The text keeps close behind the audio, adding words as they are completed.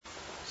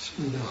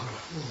بسم الله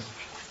الرحمن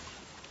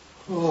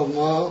الرحیم.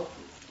 ما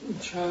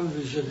چند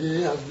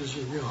ویژگی از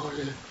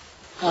ویژگی‌های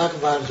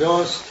حق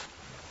برجاست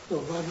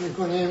صحبت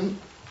میکنیم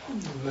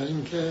و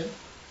اینکه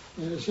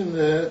میرسیم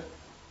به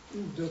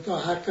دو تا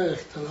حق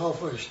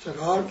اختلاف و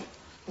اشتراک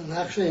و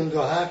نقش این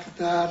دو حق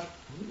در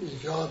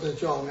ایجاد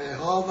جامعه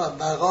ها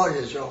و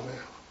بقای جامعه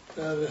ها.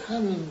 در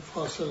همین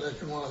فاصله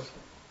که ما از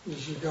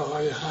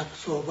ویژگی‌های حق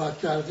صحبت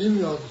کردیم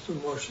یادتون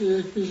باشه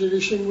یک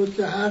ویژگیش این بود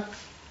که حق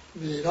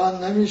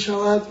ویران نمی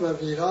شود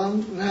و ویران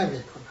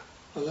نمی کند.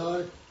 حالا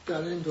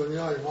در این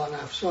دنیای ما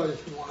نفسایی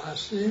که ما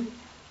هستیم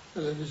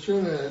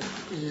تلویزیون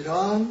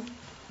ایران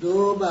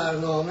دو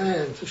برنامه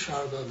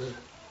انتشار داده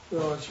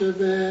راجع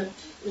به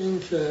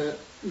این که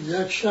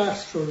یک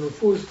شخص رو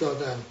نفوذ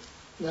دادن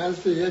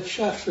نزد یک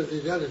شخص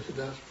دیگری که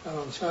در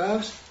فرانسه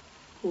است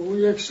و اون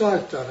یک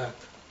سایت دارد.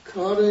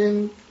 کار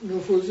این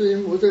نفوذی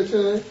این بوده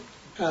که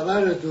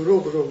خبر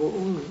دروغ رو به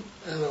اون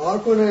القا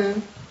کنه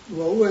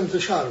و او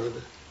انتشار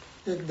بده.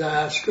 یک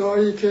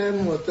دستگاهی که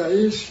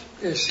مدعی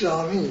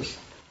اسلامی است.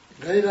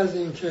 غیر از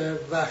این که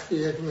وقتی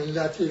یک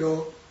ملتی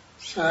رو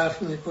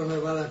صرف میکنه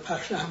برای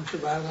پخش همچه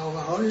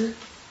برنامه‌های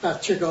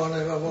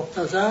بچگانه و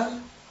مبتذل،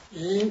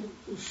 این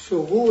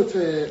سقوط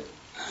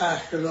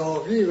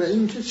اخلاقی و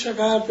اینکه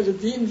چقدر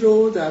دین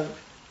رو در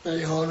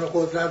بیان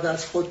قدرت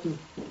از خود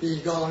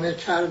بیگانه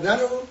کرده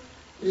رو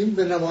این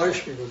به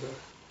نمایش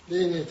میگذاره.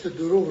 دینی که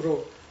دروغ رو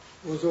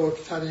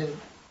بزرگترین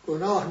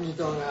گناه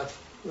میداند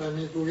و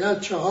میگوید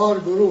 4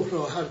 گروه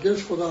رو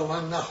هرگز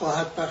خداوند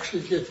نخواهد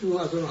بخشید که تو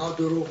از اونها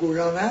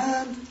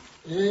دروغگویانند،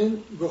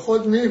 این به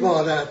خود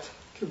میبارد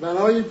که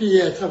برای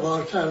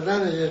بی‌اعتبار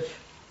کردن یک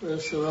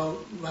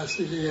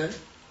وسیله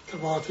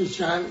ارتباطی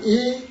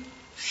جمعی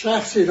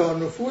شخصی را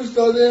نفوذ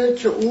داده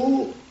که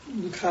او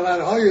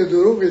خبرهای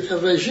دروغی که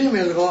رژیم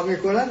القا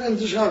میکنن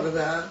انتشار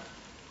بدهد.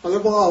 حالا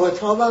با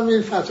آواتاب هم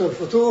این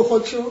فتو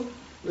خودشو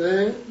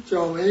به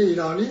جامعه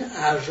ایرانی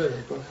عرضه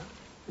میکنن.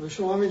 به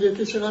شما میگه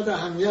که چقدر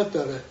اهمیت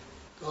داره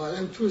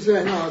دائم تو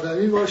ذهن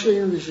آدمی باشه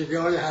این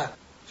ویژگی‌های حق،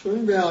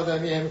 چون به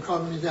آدمی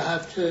امکان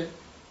میدهد که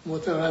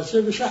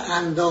متوجه بشه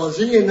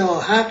اندازه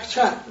ناحق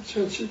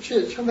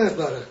چه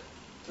مقداره.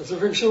 مثلا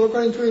فکر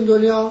بکنید تو این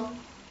دنیا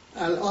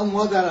الان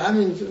ما در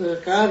همین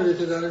غربی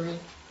که داریم این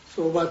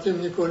صحبت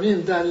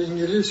میکنیم در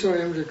انگلیس و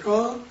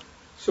امریکا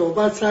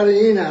صحبت سر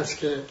این است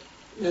که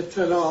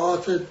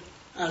اطلاعات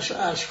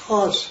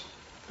اشخاص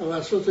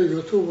توسط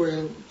یوتیوب و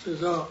این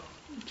چیزا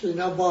که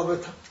اینا باب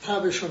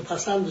طبعشون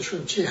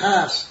پسندشون چی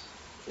هست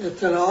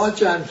اطلاعات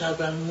جمع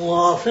کردن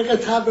موافق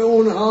طبع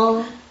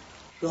اونها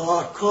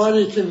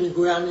راهکاری که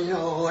میگوین این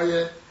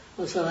آقای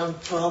مثلا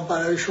ترامپ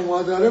برای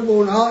شما داره به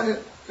اونها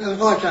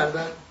القا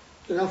کردن.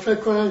 اینا فکر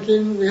کنن که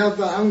این میاد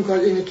به همون کار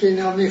اینی که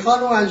اینا میخوان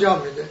رو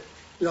انجام میده.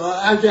 یا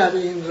اگر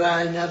این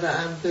رأی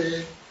ندهند به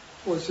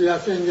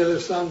عضویت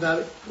انگلستان در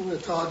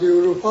اتحادیه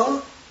اروپا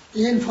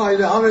این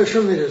فایده ها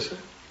بهشون میرسه.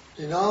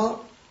 اینا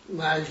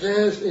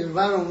مجلس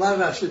اینور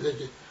اونور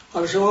رسیدگی.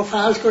 حالا شما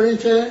فرض کنید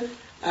که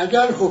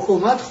اگر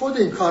حکومت خود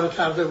این کار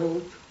کرده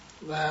بود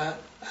و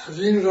از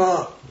این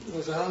راه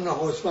مثلا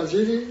نخست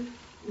وزیری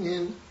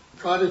این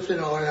کاری که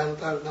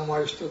نهایت در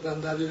نمایش دادن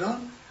در ایران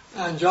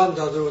انجام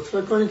داده بود،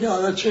 فکر کنید که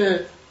حالا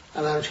چه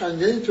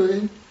علمچنگه‌ای تو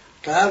این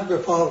غرب به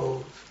پا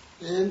بود.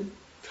 این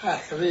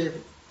تخریب.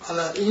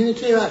 حالا اینی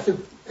که وقتی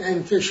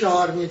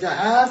انتشار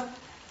میدهد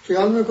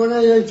خیال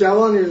میکنه یک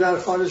جوانی در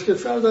خارج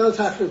کشور داره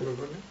تخریب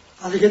میکنه،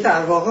 حالی که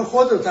در واقع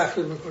خود رو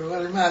تخریب میکنه.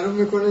 ولی معلوم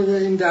میکنه که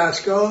این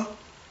دستگاه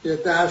یه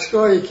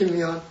دستگاهی که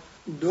میان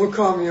 2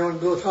 کامیون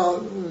 2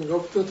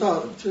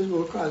 تا چیز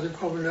بود از این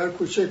کامیون‌های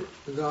کوچک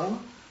بودن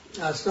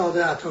اسناد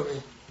اتمی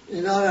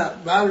اینا رو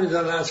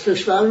برمیدارن از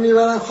کشور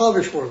میبرن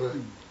خوابش برده.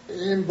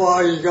 این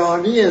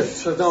بایگانی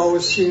صدا و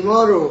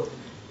سیما رو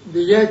به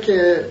یک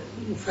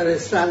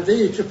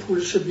فرستنده‌ای که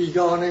پولش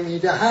بیگانه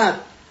میدهد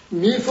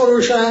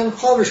میفروشن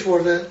خوابش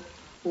برده.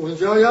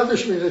 اونجا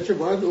یادش میره که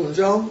باید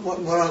اونجا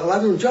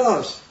مراقبت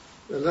اونجاست.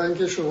 ولی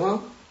اینکه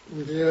شما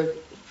میگه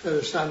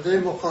فرستنده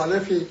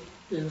مخالفی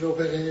این رو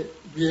بری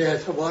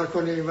بی‌اعتبار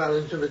کنی برای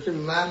اینکه بگی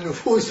من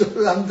نفوذ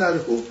دارم در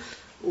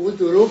او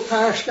دروغ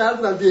پخش کرد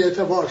و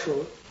بی‌اعتبار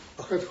شد.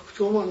 آخه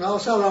تو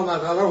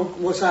ناسلامت حالا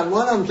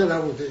مسلمان هم که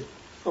نبودی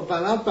خب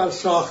بر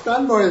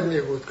ساختن باید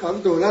میبود، کار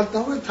دولت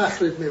نباید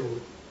تخریب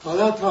میبود.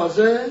 حالا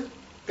تازه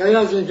غیر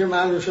از اینکه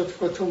معلوم شد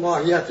که تو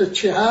ماهیت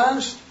چی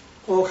هست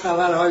و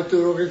خبرهای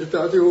دروغی که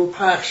دادی او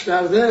پخش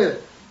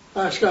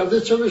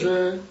کرده چه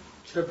بشه؟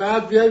 که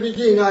بعد بیای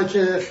بگی اینا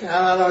که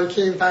خبرهایی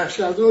که این پخش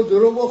کرده و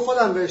دروغ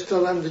خودم بهش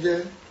دادم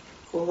دیگه.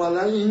 خب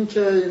حالا این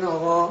که این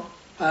آقا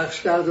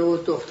پخش کرده و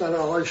دختر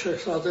آقای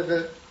شیخ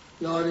صادق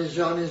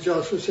لاریجانی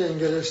جاسوس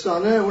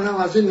انگلستانه اونم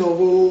از این نوع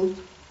بود.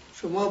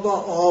 شما با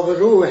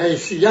آبرو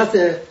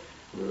حیثیت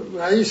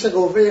رئیس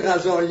قوه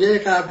قضاییه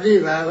قبلی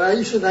و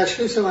رئیس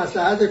تشخیص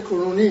مصلحت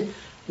کنونی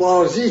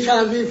بازی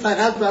کردی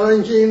فقط برای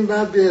اینکه این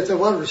بعد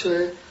بی‌اعتبار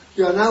بشه،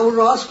 یا نه اون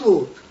راست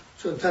بود؟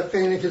 چون طبق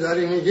اینه که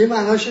داری میگی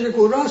معناش اینه که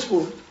اون راست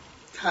بود.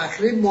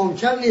 تخریب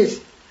ممکن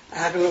نیست.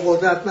 عقل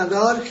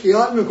قدرتمندار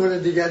خیال میکنه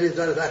دیگری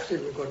داره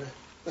تخریب میکنه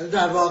ولی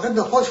در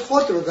واقع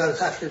خود رو داره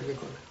تخریب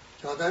میکنه.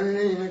 آدم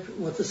اینه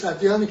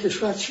متصدیان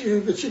کشور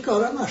به چی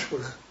کارا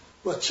مشغولن؟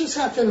 با چه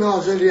سطح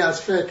نازلی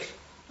از فکر؟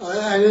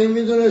 آقای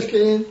میدونست که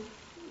این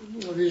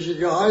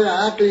ویژگی های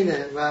عقل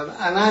اینه و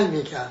عمل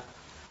میکرد.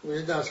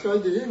 و دستگاه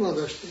دیگه ما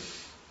داشتیم.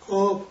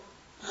 خب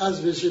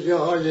از ویژگی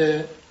های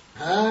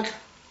حق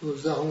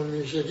 19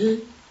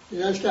 ویژگی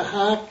این است که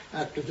حق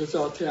که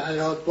ذاتی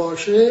حیات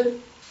باشه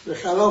به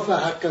خلاف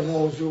حق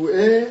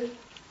موضوعه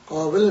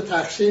قابل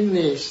تقسیم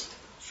نیست.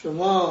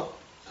 شما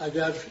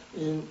اگر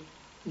این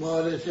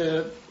مال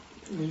که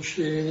این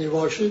شیرینی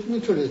باشید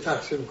میتونید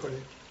تقسیم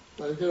کنید،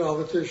 ولی که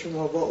رابطه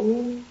شما با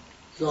اون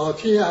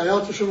ذاتی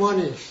حیات شما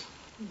نیست.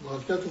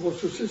 مالکیت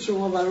خصوصی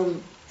شما برای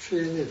اون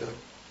شیرینی دارید،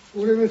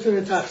 اون رو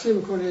میتونید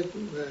تقسیم کنید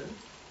به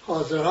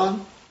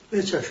حاضران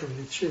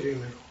بچشونید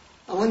شیرینی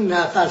رو، اما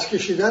نفس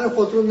کشیدن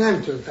خود رو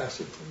نمیتونید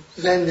تقسیم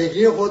کنید،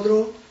 زندگی خود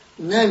رو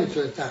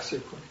نمیتونید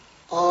تقسیم کنید،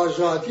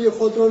 آزادی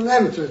خود رو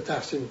نمیتونید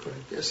تقسیم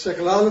کنید،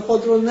 استقلال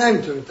خود رو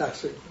نمیتونید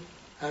تقسیم کنید.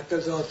 حق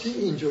ذاتی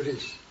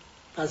اینجوریست.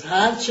 پس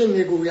هرچه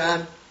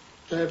میگویند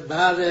که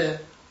بله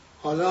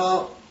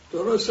حالا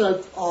درست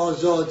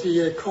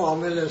آزادی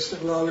کامل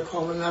استقلال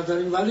کامل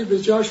نداریم ولی به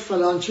جاش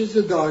فلان چیز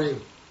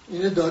داریم،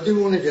 اینه دادیم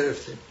اونه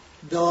گرفتیم.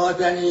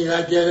 دادنی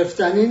و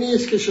گرفتنی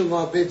نیست که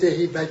شما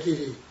بدهی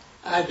بگیری.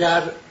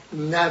 اگر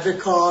نوه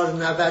کار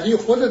نبری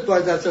خودت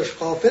باید ازش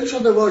غافل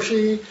شده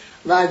باشی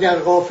و اگر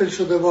غافل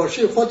شده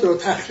باشی خود رو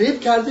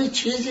تخریب کردی،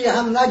 چیزی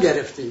هم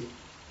نگرفتی.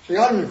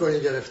 خیال میکنی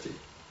گرفتی،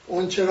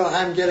 اون چرا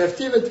هم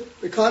گرفتی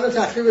به کار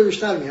تخریب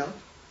بیشتر میاد.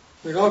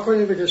 نگاه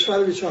کنید به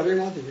کشور بیچاره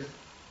ما دیگه.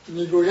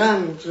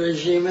 میگویند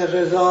رژیم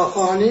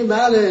رضاخانی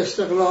بله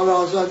استقلال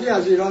آزادی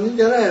از ایرانی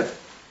گرفت،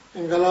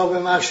 انقلاب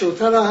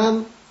مشروطه را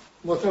هم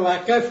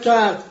متوقف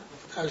کرد،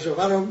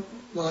 تجربه رو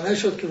مانع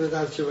شد که به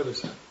درجه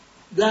برسن.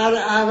 در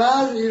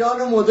عوض ایران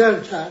رو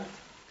مدرن کرد.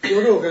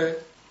 دروغه.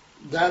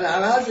 در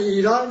عوض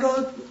ایران رو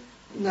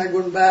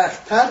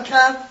نگونبخت‌تر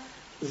کرد،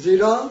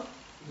 زیرا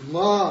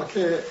ما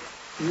که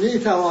می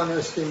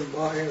توانستیم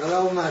با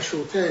انقلاب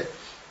مشروطه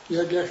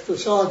یک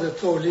اقتصاد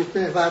تولید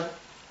محور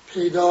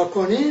پیدا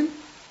کنیم،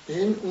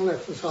 این اون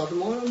اقتصاد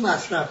ما رو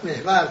مصرف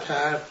محور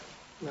کرد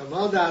و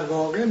ما در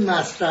واقع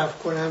مصرف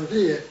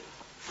کننده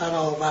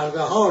فراورده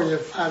های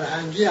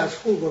فرهنگی از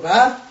خوب و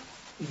بد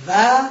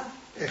و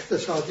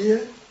اقتصادی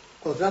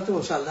قدرت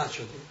مسلط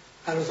شدیم.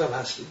 هنوز هم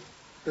هستیم.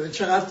 ببین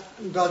چقدر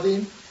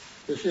دادیم،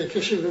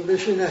 کشی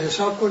بشینه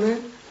حساب کنه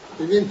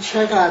ببین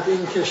چقدر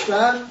این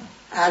کشور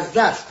از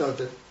دست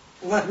داده.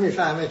 اون وقت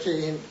میفهمه که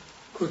این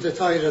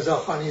کودتای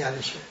رضاخانی یعنی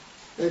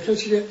چه.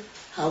 کسی که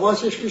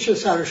حواسش پیش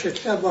سر و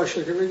شکل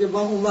باشه که بگه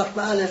با اون وقت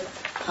بله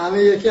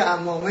همه یکی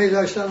عمامه‌ای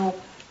داشتن و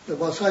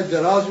لباس‌های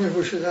دراز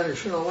می‌پوشیدن،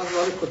 ایشون آمد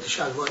وارد کت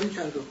شلواری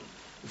کرد و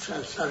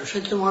سر و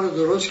شکل ما رو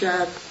درست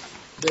کرد،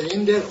 به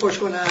این دل خوش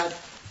کند،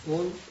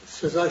 اون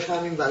سزاش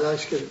همین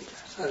بلاییست که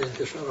سر این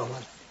کشور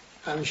آمد.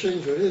 همیشه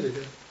اینجوری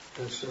دیگه.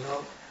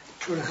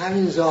 چون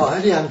همین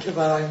ظاهری هم که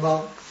برای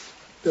ما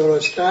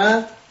درست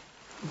کرد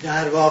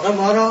در واقع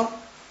ما را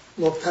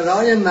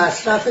مبتلای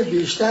مصرف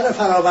بیشتر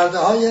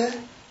فراورده‌های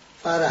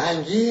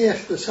فرهنگی،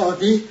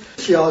 اقتصادی،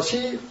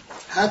 سیاسی،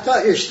 حتی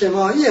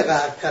اجتماعی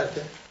غرب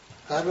کرده.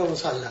 غرب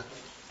مسلط.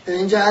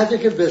 این جهتی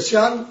که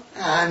بسیار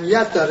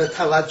اهمیت داره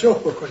توجه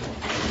بکنیم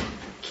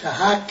که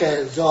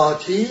حق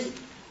ذاتی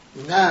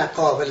نه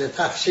قابل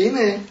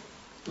تقسیمه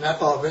نه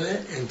قابل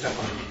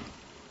انتقال.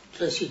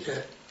 کسی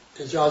که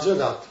اجازه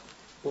داد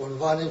به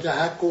عنوان اینکه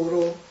حق او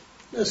رو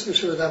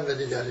نصفش بدن به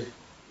دیگری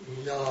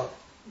یا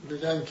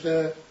بگن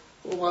که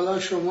اولا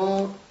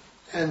شما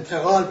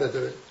انتقال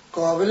بده،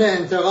 قابل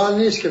انتقال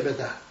نیست که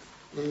بده.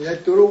 این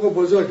یک دروغ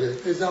بزرگه.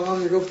 این زمان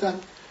میگفتن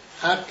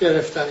حق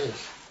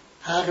گرفتنیست،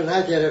 حق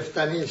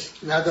نگرفتنیست،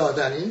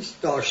 ندادنیست،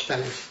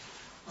 داشتنیست.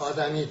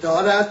 آدمی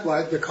دارد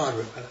باید به کار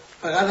ببرد،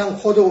 فقط هم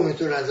خود او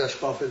میتونه ازش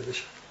غافل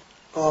بشه.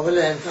 قابل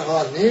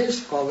انتقال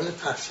نیست، قابل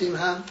تقسیم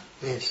هم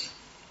نیست.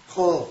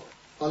 خب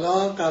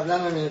حالا قبلا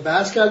هم این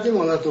بحث کردیم،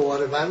 حالا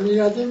دوباره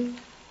برمیگردیم.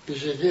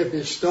 ویژگی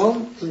 20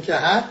 این که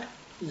حق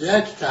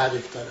یک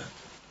تعریف دارد.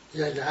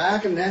 یک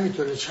حق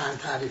نمیتونه چند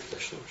تعریف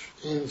داشته باشه.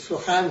 این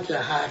سخن که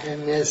حق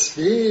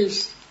نسبی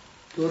است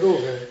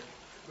دروغه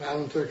و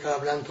همونطور که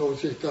قبلا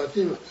توضیح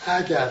دادیم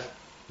اگر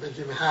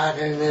بگیم حق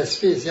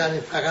نسبی است یعنی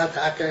فقط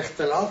حق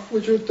اختلاف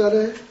وجود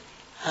داره،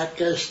 حق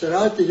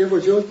اشتراک دیگه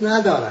وجود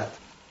ندارد.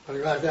 ولی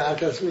وقتی هر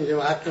کس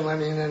میگه حق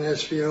من اینه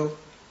نسبی و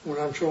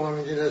اونم شما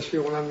میگه نسبی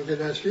اونم میگه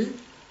نسبی،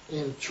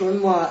 این چون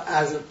ما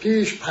از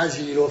پیش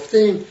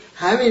پذیرفتیم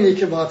همینی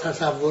که ما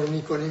تصور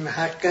میکنیم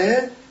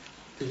حقه،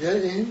 دیگه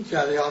این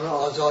جریان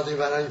آزادی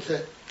برای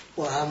اینکه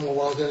با هم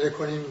مبادله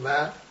کنیم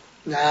و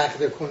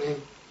نقد کنیم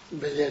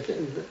به یک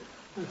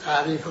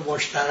تعریف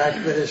مشترک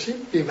برسیم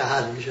بی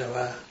محل میشه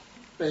و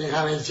این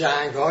همه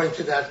جنگ هایی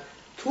که در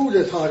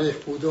طول تاریخ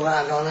بود و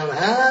الان هم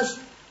هست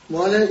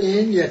مال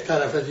این یک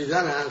طرف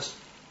دیدن هست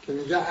که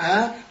میگه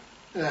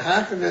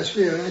حق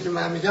نسبیه. یعنی که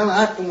من میگم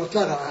حق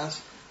مطلق هم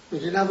هست،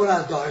 میگه نبور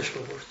از داعش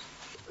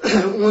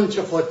ببرد. اون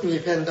چه خود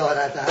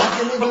میپندارد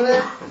حق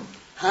میدونه،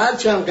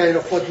 هرچی هم غیر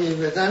خود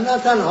میبدن نه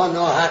تنها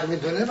ناحق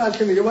میدونه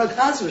بلکه میگه باید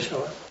حذف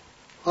بشود.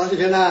 حالی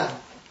که نه،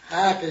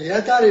 حق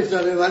یه تعریف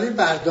داره، ولی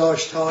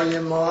برداشت‌های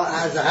ما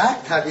از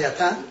حق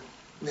طبیعتاً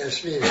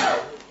نسبیه.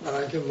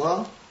 برای اینکه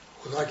ما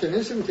خدا که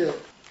نیستیم که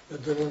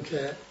بدونیم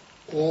که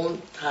اون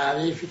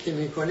تعریفی که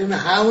میکنیم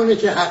همونه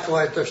که حق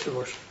باید داشته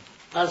باشه.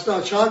 پس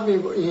ناچار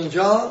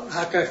اینجا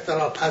حق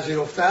اختراع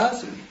پذیرفته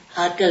است،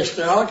 حق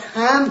اشتراک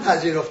هم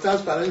پذیرفته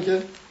است، برای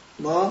اینکه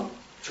ما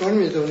چون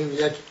میدونیم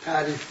یک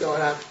تعریف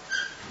دارد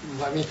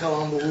و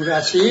میتوان به او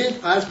رسید،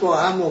 پس با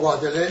هم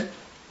مبادله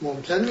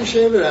ممکن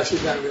میشه، به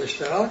رسیدن به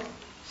اشتراک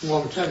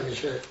ممکن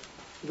میشه.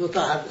 دو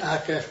تا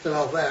حق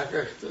اختراع و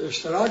حق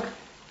اشتراک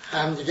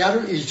همدیگر رو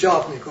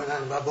ایجاب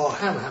میکنن و با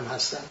هم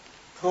هستن.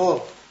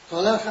 خب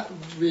حالا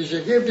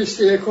ویژگی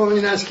 21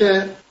 این است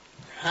که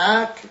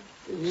حق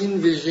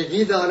این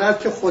ویژگی دارد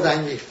که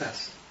خودانگیخته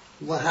است،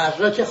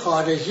 محرک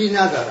خارجی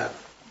ندارد،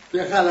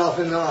 به خلاف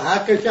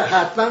ناحقی که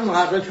حتما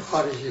محرک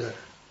خارجی دارد.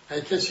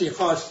 اگه کسی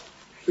خواست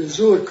به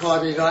زور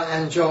کاری را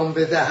انجام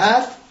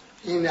بدهد،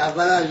 این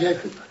اولا یک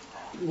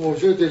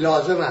موجود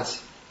لازم است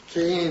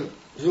که این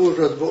زور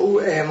رو به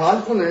او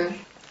اعمال کنه،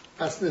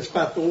 پس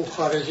نسبت به او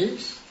خارجی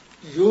است.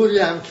 زوری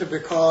هم که به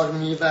کار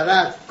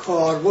میبرد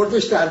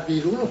کاربردش در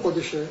بیرون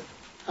خودشه،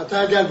 حتی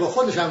اگر به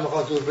خودش هم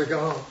بخواد زور بگه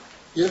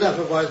یه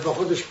دفعه باید با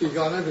خودش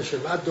بیگانه بشه،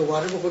 بعد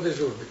دوباره به خودش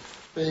زور بگه.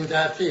 به این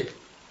ترتیب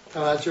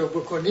توجه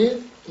بکنید،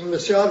 این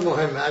بسیار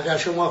مهمه. اگر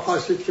شما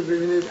خواستید که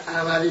ببینید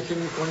عملی که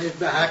میکنید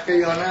به حق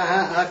یا نه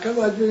حق،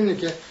 باید ببینید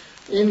که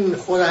این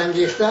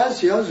خودانگیخته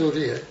است یا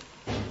زوریه،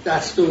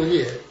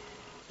 دستوریه.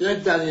 یک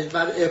دلیل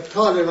بر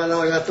ابطال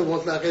ولایت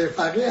مطلقه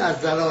فقیه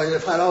از دلایل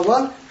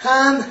فراوان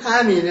هم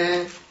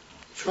همینه،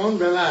 چون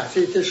به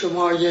وقتی که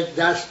شما یک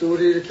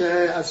دستوری که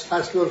از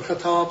فصل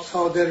الخطاب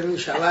صادر می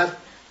شود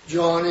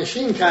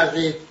جانشین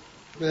کردید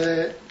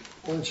به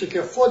اون چی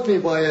که خود می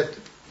باید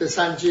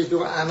بسنجید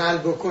و عمل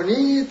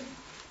بکنید،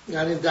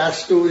 یعنی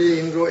دستوری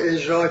این رو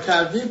اجرا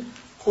کردید،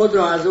 خود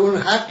را از اون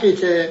حقی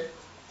که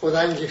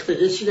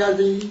خودانگیختگی چی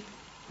کردید؟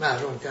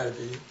 محروم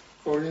کردید.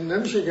 خب این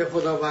نمیشه که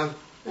خداوند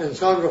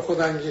انسان رو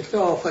خودانگیخته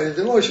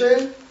آفریده باشه،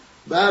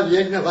 بعد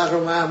یک نفر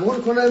رو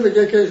مأمور کنه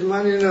بگه که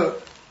من اینو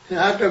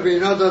حق به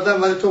اینا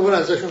دادم ولی تو برو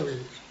ازشون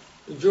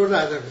بگیر. جور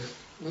نداره.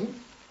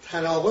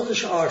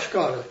 تناقضش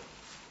آشکاره.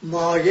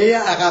 مایه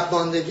عقب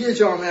ماندگی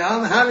جامعه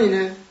هم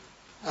همینه.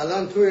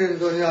 الان توی این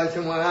دنیایی که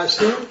ما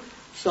هستیم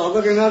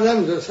سابق اینا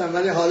نمیدونستم،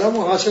 ولی حالا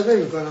محاسبه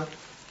میکنم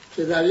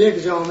که در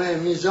یک جامعه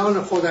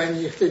میزان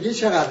خودانگیختگی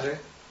چقدره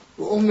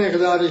و اون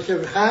مقداری که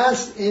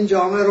هست این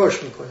جامعه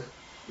رشد میکنه.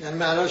 یعنی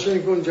معناش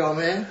این که اون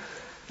جامعه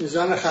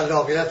میزان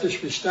خلاقیتش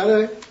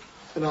بیشتره،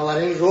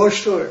 بنابراین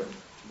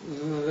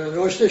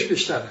رشدش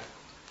بیشتره.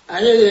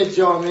 اگر یک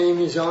جامعه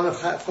میزان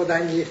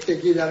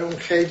خودانگیختگی در اون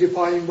خیلی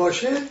پایین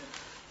باشه،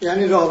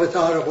 یعنی رابطه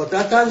ها رو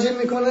قدرت تنظیم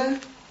میکنه،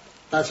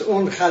 پس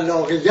اون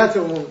خلاقیت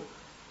اون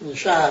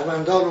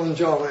شهروندان اون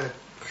جامعه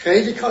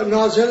خیلی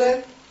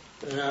نازله.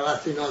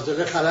 وقتی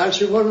نازله خلل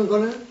چیکار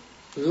میکنه؟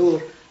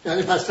 زور.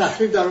 یعنی پس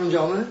تخریب در اون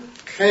جامعه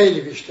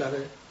خیلی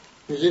بیشتره.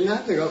 میگه نه،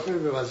 نگاه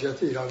کنید به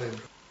وضعیت ایران امروز.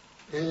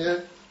 این یه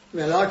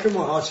ملاک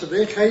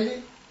محاسبه خیلی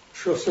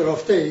شست و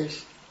رفته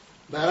است.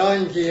 برای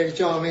اینکه یک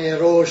جامعه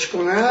رشد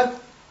کند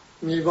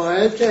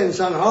میباید که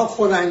انسانها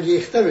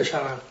خودانگیخته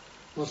بشوند،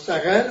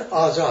 مستقل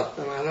آزاد،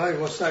 به معنای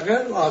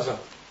مستقل آزاد.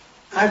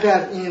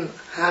 اگر این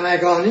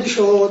همگانی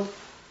شد،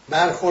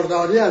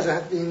 برخورداری از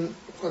این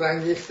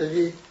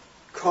خودانگیختگی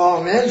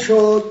کامل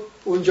شد،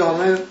 اون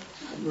جامعه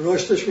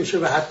رشدش میشه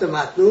به حد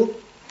مطلوب،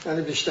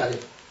 یعنی بیشتری.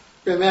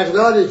 به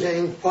مقداری که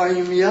این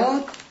پایین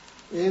میاد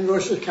این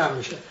رشد کم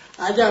میشه.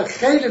 اگر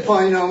خیلی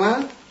پایین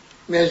آمد،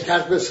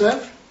 ملکت به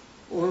صفر،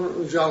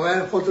 اون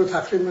جامعه خود رو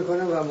تخریب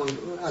میکنه و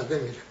از بین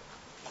میره.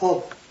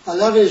 خب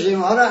حالا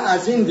رژیم ها رو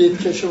از این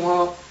دید که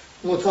شما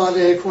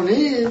مطالعه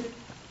کنید،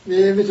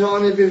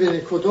 میتوانید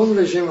ببینید کدوم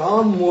رژیم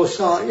ها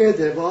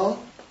مساعد با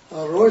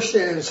رشد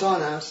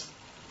انسان هست،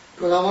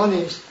 کدام ها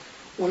نیست.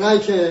 اونایی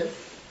که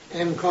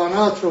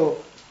امکانات رو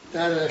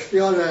در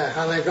اختیار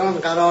همگان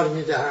قرار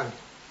میدهند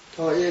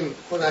تا این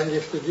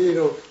خودانگیختگی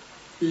رو،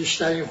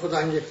 بیشترین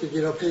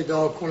خودانگیختگی رو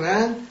پیدا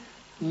کنن،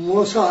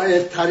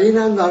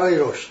 مساعدترینن برای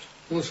رشد.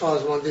 اون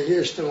سازماندهی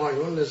اجتماعی،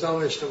 اون نظام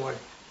اجتماعی،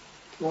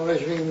 ما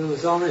بهش میگیم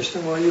نظام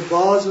اجتماعی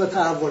باز و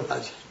تحول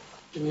پذیر،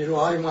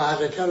 نیروهای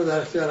محرکه رو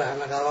در اختیار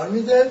همه قرار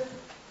میده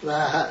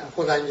و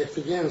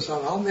خودانگیختگی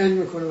انسان ها میل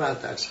میکنه و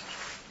درست.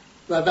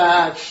 و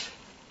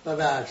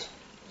بعکس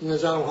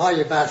نظام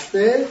های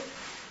بسته،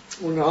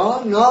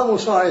 اونها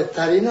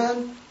نامساعدترینن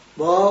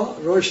با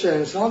رشد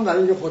انسان،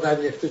 برای اینکه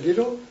خودانگیختگی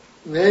رو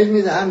میل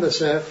میدهن به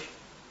صفر.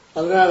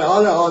 در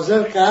حال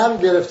حاضر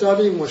غرب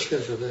گرفتار این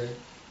مشکل شده.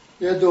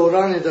 یه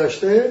دورانی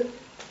داشته،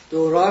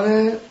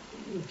 دوران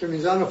که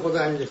میزان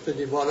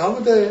خودانگیختگی بالا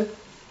بوده،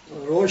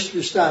 رشد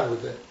بیشتر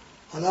بوده.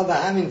 حالا به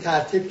همین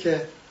ترتیب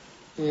که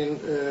این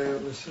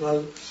مثلا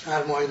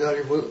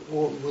سرمایه‌داری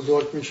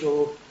بزرگ میشه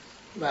و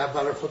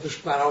برای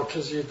خودش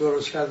مراکزی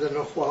درست کرده،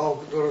 نخبه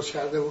ها درست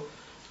کرده و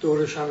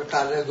دورش هم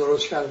قلعه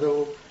درست کرده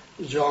و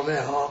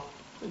جامعه ها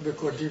به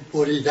کلی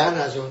بریدن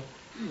از اون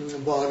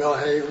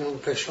بالاه اون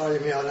قشای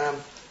میانم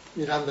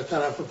میرن به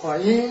طرف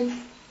پایین.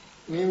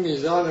 این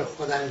میزان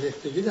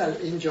خودانگیختگی در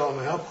این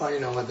جامعه ها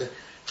پایین آمده.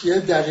 یه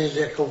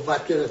دلیل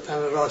قوت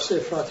گرفتن راست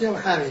افراطی هم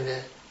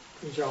همینه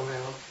این جامعه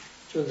ها،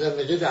 چون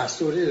زندگی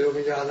دستوری رو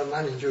میگه حالا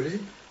من اینجوری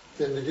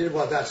زندگی رو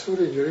با دستور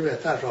اینجوری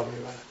بهتر راه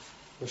میبرم،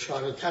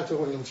 مشارکت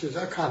و این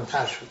چیزا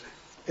کمتر شده.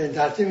 این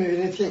ترتیب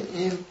میبینید که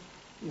این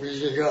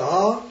ویژگی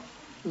ها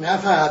نه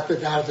فقط به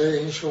درد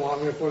این شما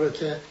میخوره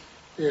که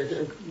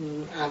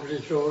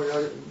امریک رو یا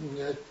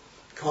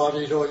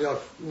کاری رو یا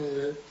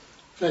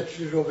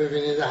فکری رو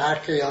ببینید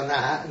حق یا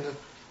نه،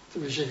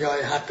 ویژگی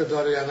های حق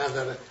داره یا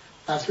نداره،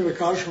 بلکه به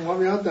کار شما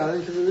میاد برای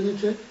اینکه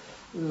ببینید که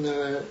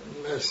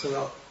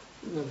مثلا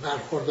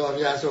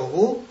برخورداری از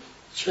حقوق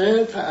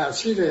چه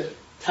تأثیر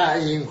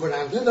تعیین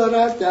کننده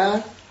دارد در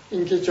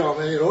اینکه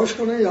جامعه رشد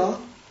کنه یا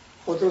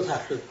خود رو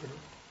تخریب کنه.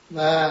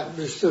 و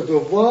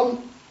 22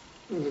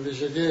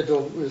 ویژگی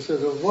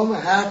 22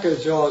 حق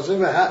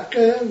جاذب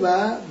حق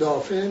و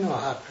دافع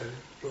ناحق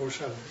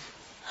روشنه.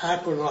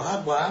 حق و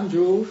ناحق با هم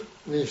جور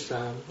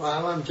نیستن، با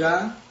هم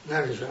جمع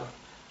نمیشن.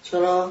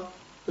 چرا؟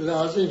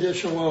 لازم اینکه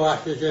شما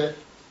وقتی که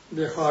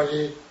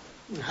بخوایی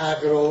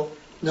حق رو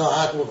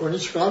ناحق بکنی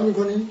چیکار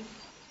میکنی؟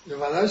 یه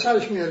بلای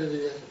سرش میاری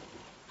دیگه.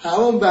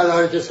 همون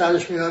بلایی که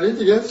سرش میاری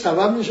دیگه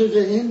سبب میشه که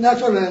این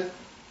نتونه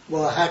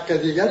با حق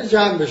دیگری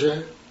جمع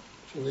بشه،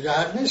 چون دیگه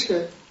حق نیست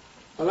که.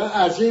 حالا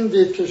از این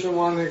دید که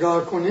شما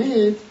نگاه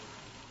کنید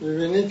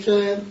میبینید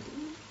که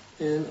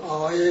این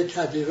آقای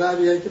کدیور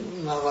یک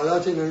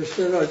مقالاتی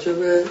نوشته راجع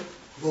به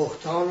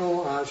بهتان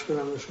و عرض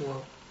کنم به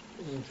شما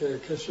اینکه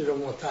کسی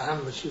رو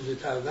متهم به چیزی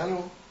کردن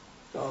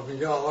و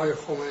میگه آقای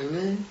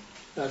خمینی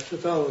در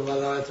کتاب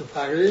ولایت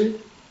فقیه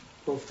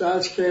گفته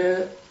است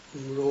که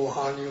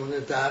روحانیون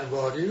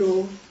درباری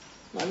رو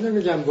من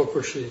نمیگم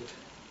بکشید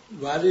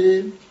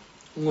ولی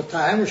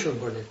متهمشون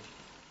کنید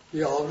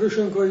یا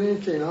آبروشون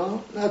کنید که اینا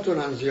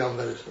نتونن زیان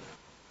برسونن.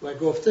 و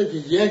گفته که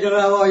یک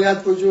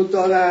روایت وجود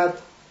دارد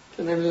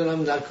که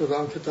نمیدونم در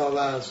کدام کتاب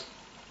است،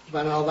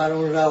 بنابر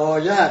اون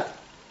روایت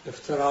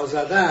افترا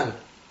زدن،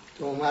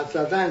 تهمت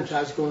زدن که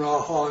از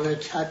گناهان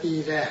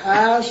کبیره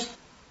هست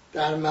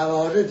در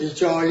مواردی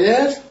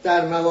جایز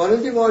در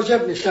مواردی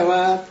واجب می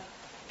شود.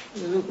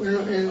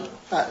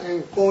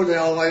 این قول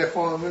آقای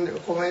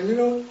خمینی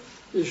رو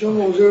ایشون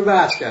موضوع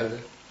بحث کرده.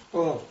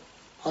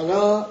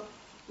 حالا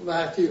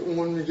وقتی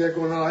اون میگه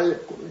گناه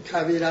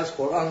کبیر از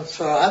قرآن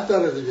صراحت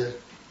داره دیگه،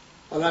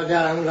 حالا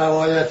اگر هم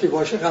روایتی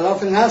باشه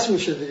خلاف نص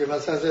میشه دیگه،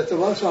 بس از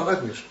اعتبار ساقط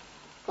میشه.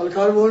 حالا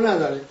کار به اون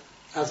نداریم،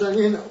 اصلا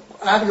این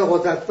عقل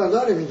قدرت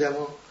مداره میگم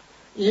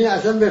این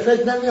اصلا به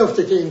فکر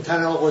نمیفته که این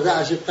تناقض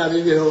عجیب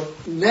غریبی رو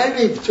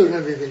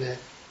نمیتونه ببینه.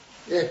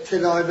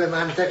 اطلاع به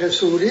منطق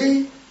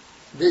سوری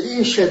به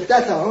این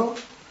شدت ها.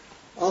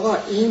 آقا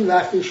این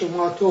وقتی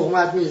شما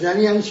تهمت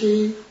میزنی یعنی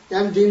چی؟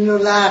 یعنی دین رو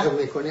لغو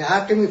میکنی،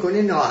 حق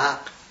میکنی ناحق.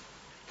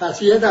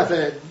 پس یه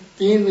دفعه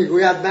دین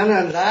میگوید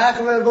من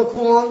لغو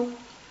بکن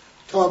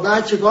تا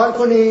بعد چیکار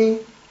کنی؟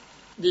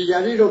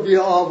 دیگری رو بی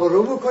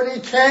آبرو بکنی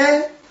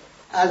که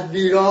از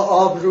بیرا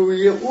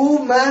آبروی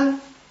او من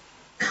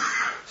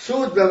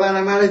سود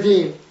ببرم من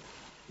دین.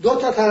 2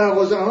 تا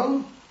تناقض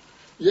هم،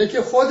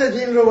 یکی خود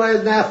دین رو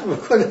باید نفی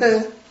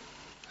بکنه،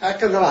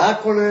 حق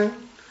ناحق کنه.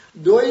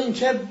 2 این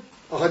که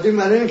آقا دین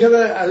معنی این که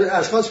به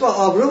اشخاص با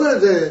آبرو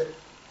بده،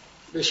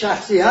 به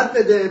شخصیت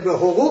بده، به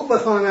حقوق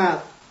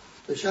بخواند.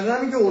 بشن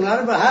نمیگه اونا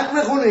رو به حق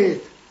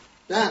بخونید،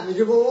 نه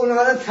میگه با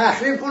اونا رو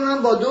تخریب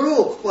کنن با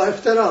دروغ، با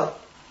افترا.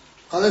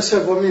 حالا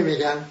سومی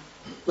میگم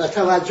و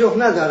توجه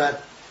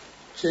ندارد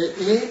که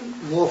این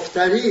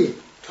مفتری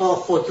تا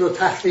خود رو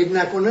تخریب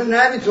نکنه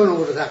نمیتونه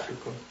اون رو تخریب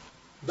کنه.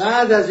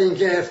 بعد از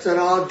اینکه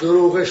افترا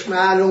دروغش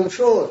معلوم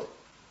شد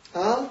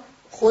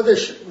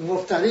خودش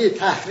مفتری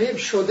تخریب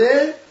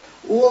شده،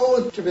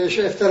 او که بهش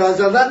افترا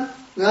زدن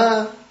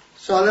نه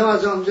سالم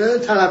از آنجا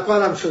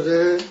طلبکارم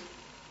شده.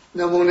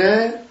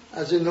 نمونه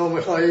از این نوع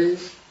میخوایی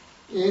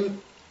این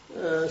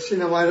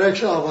سینمای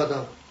رکش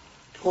آبادان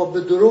خب به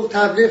دروغ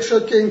تبلیغ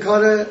شد که این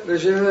کار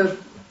رژیم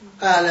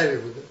پهلوی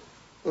بوده،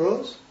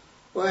 درست؟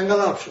 و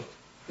انقلاب شد،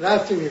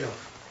 رفتیم ایران.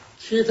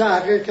 کی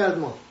تحقیق کرد؟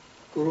 ما،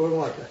 گروه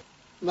ما کرد.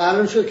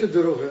 معلوم شد که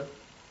دروغه،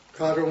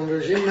 کار اون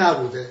رژیم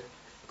نبوده،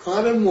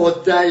 کار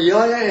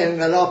مدعیان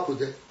انقلاب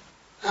بوده.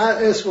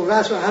 اسم و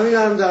رسم همین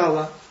هم در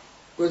آمد،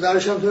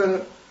 گزارش هم تو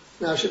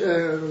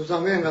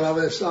روزنامه انقلاب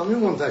اسلامی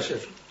منتشر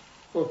شد.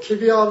 خب کی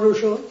بی آبرو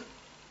شد؟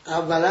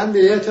 اولا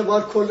به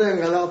اعتبار کل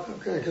انقلاب،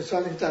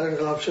 کسانی که در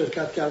انقلاب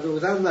شرکت کرده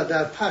بودن و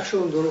در پخش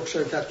اون دروغ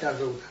شرکت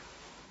کرده بودن،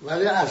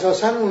 ولی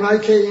اساسا اونایی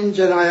که این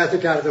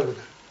جنایت کرده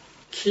بودن.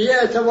 کی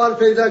اعتبار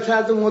پیدا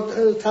کرد و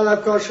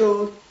طلبکار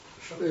شد؟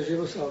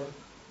 رژیم سابق.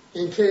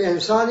 اینکه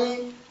انسانی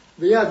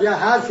بیاد یه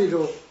حرفی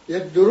رو،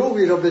 یک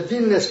دروغی رو به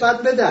دین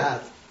نسبت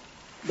بدهد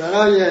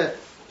برای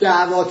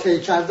دعوا طی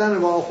کردن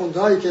با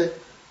آخوندهایی که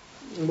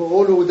به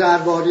قول او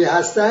درباری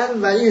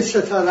هستن و این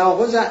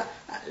تناقض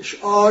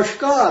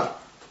آشکار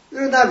رو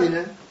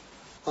نبینه.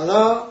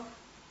 حالا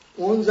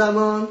اون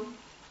زمان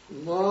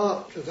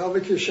ما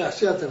کتابی که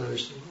شخصیت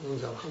نوشتیم اون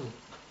زمان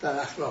در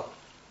اخلاق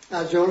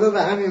از جمله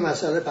به همین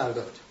مسئله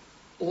پرداختیم.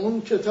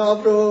 اون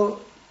کتاب رو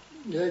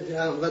یک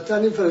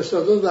هموطنی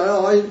فرستاده برای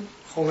آقای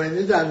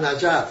خمینی در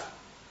نجف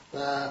و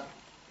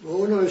به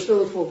اون نوشته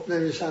بود خب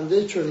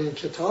نویسنده چنین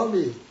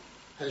کتابی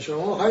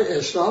شما می‌خواید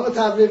اسلام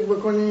تبلیغ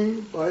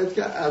بکنی باید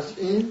که از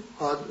این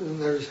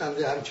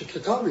نویسنده همچه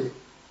کتابی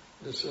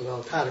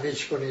مثلا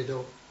ترویج کنید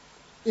و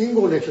این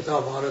گونه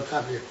کتاب ها رو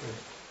تبلیغ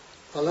کنید.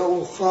 حالا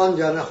اون خان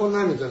یا نخون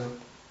نمیدونم،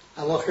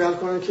 اما خیال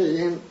کنید که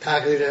این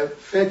تغییر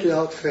فکر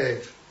یا خیر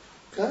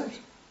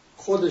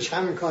خودش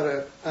همین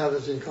کار بعد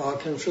از این که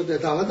حاکم شد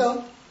ادامه داد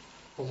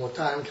و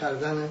متهم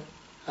کردن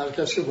هر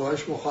کسی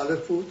باهاش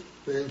مخالف بود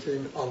به اینکه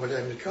این عامل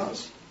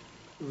امریکاست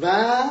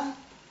و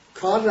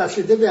کار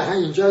رسیده به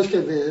اینجاست که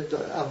به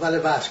اول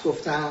بحث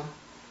گفتم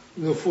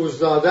نفوذ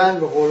دادن،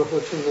 به قول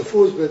خودتون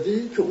نفوذ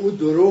بدی که او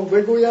دروغ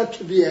بگوید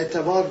که بی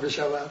اعتبار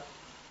بشود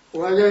و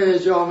اگر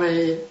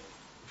جامعه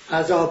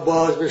فضا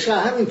باز بشه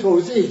همین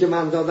توضیحی که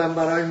من دادم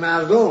برای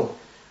مردم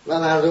و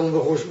مردم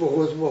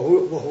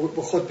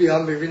به خود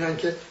بیان ببینن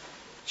که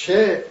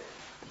چه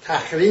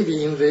تخریبی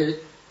این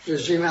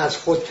رژیم از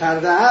خود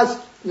کرده است،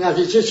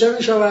 نتیجه چه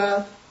می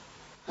شود؟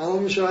 همون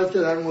می شود که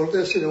در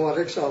مورد سینما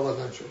رکس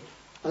آبادان شد.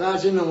 حالا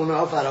از این نمونه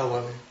ها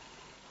فراوانه.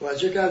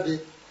 توجه کردید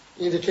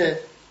اینه که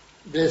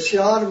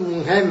بسیار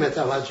مهم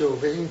توجه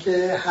به این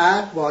که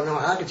حق با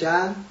ناحق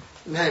جمع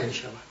نمی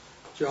شود.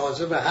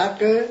 جاذب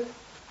حق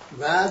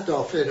و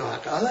دافع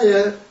ناحق. حالا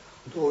یه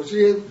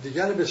توضیح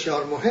دیگر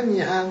بسیار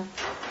مهمی هم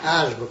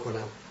عرض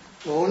بکنم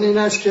و اون این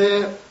است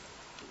که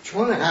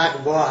چون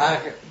حق با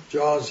حق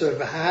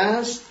جاذب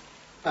هست،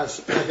 پس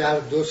اگر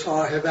دو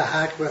صاحب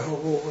حق به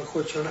حقوق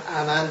خودشون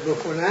عمل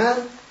بکنن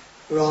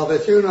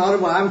رابطه اونها رو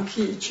با هم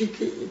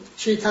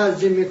چی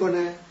تنظیم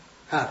میکنه؟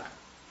 حق.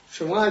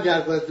 شما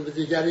اگر با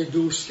دیگری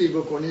دوستی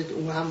بکنید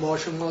اون هم با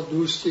شما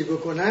دوستی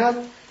بکنن،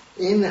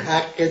 این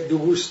حق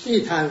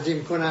دوستی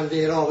تنظیم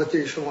کننده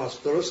رابطه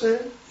شماست. درسته؟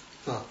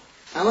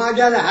 اما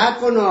اگر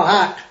حق و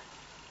ناحق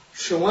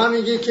شما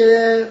میگی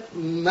که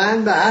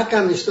من به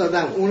حقم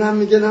ایستادم اونم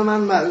میگه نه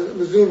من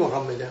به زور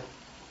میخوام بگم،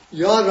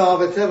 یا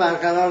رابطه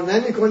برقرار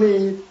نمی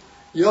کنید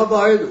یا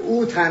باید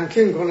او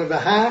تمکین کنه به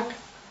حق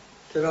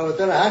که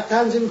رابطه رو حق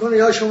تنظیم کنه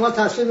یا شما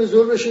تسلیم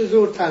زور بشید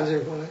زور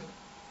تنظیم کنه.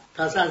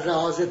 پس از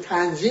لحاظ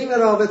تنظیم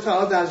رابطه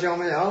ها در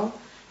جامعه ها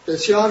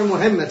بسیار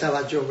مهم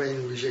توجه به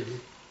این ویژگی.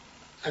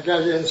 اگر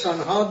انسان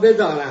ها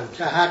بدانند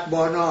که حق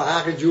با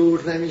ناحق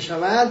جور نمی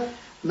شود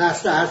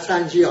مصلحت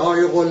سنجی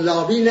های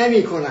قلابی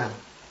نمی کنند.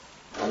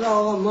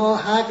 حالا ما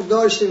حق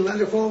داشتیم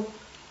ولی خب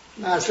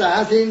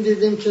مصلحت این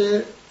دیدیم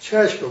که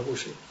چشم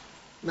بپوشیم.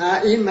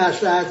 این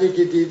مصلحتی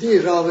که دیدی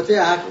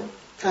رابطه حق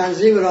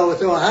تنظیم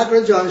رابطه با حق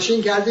رو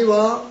جانشین کردی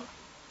با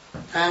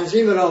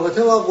تنظیم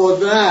رابطه با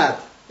قدرت،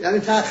 یعنی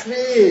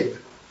تخریب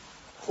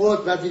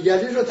خود و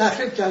دیگری رو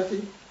تخریب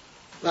کردی.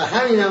 و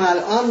همینم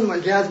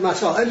الان که از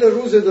مسائل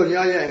روز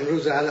دنیای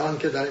امروز الان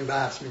که داریم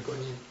بحث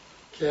میکنیم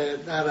که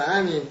در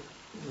همین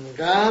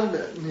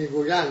غرب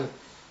میگوین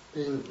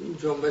این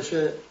جنبش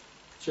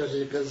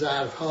جلیقه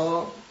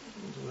ظرف‌ها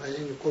و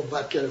این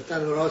قوت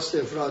گرفتن راست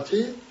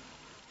افراطی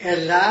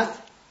علت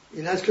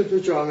این است که تو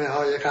جامعه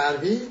های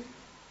غربی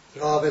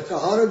رابطه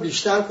ها رو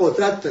بیشتر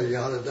قدرت داره،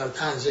 حالا داره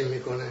تنظیم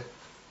میکنه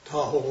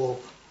تا حقوق.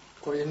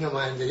 خب این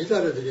نمایندگی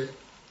داره دیگه.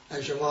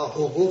 اگه شما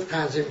حقوق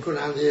تنظیم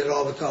کننده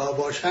رابطه ها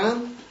باشن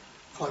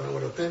خانم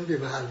لوپن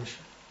بی‌محل میشه.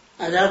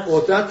 اگر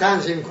قدرت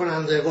تنظیم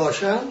کننده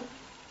باشن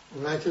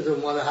اونایی که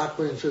دنبال حق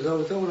و این چیزا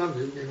بوده اونم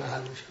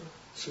بی‌محل میشه.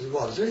 چیز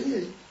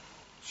واضحیه.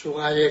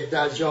 شما یک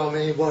در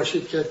جامعه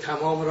باشید که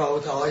تمام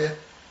رابطه های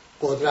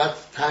قدرت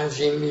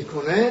تنظیم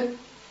میکنه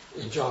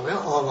این جامعه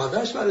آماده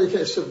است برای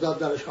که استبداد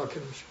درش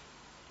حاکم میشه.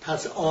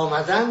 پس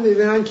آمدن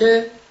میبینن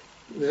که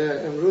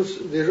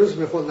دیروز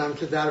میخوندم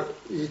که در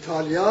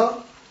ایتالیا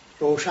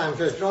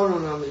روشنفکران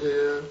اونا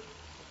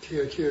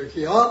میگه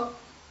کیا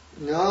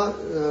اینا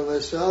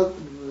مثلا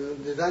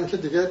دیدن که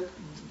دیگه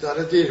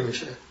داره دیر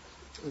میشه،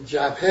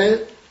 جبهه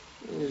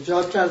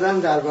ایجاد کردن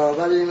در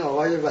برابر این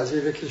آقای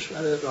وزیر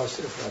کشور راست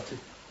افراطی.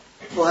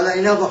 حالا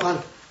اینا بخوان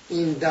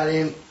این در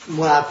این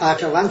موفق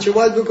شدن چه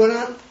باید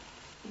بکنن؟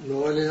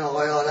 نوال این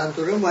آقای عالم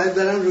تورون باید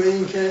برن روی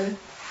این که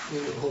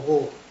این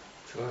حقوق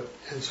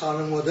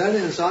انسان مدرن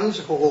انسانیش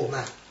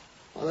حقوقمند.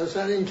 حالا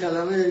سر این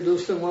کلمه یک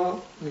دوست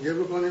ما میگه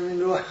بکنیم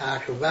این رو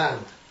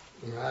حقمند،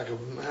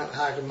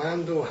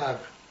 حقمند و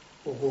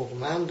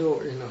حقوقمند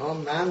و اینها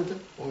مند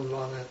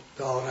عنوان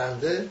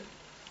دارنده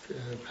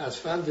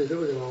پسفند دیده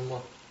بودیم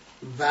ما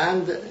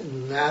بند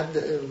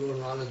ند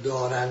عنوان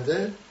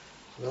دارنده.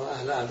 حالا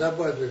اهل ادب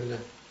باید ببینن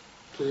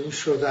که این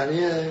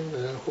شدنیه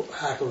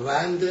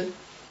حقوند به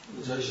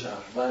جای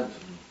شهروند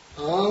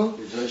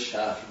به جای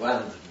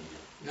شهروند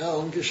میگه. نه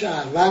اون که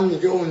شهروند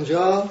میگه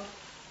اونجا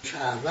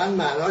شهروند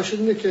معناش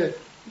اینه که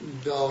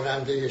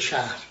دارنده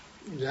شهر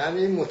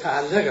یعنی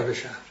متعلق به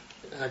شهر.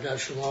 اگر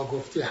شما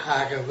گفتی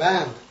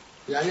حقوند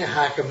یعنی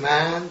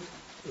حقمند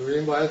روی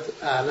این باید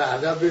اهل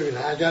ادب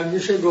ببینه. اگر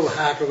میشه گفت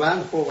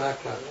حقوند خب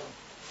حقمند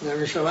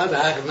نمیشه باید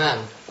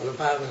حقمند. حالا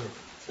فرق نمیکنه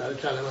سر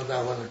کلمه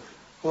دعوا نکنه.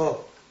 خب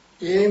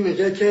این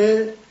میگه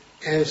که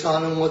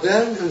انسان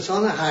مدرن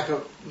انسان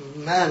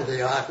حقمنده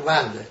یا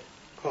حقونده.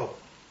 خب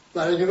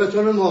برای اینکه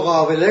بتونه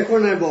مقابله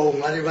کنه با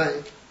اون. ولی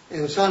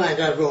انسان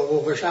اگر به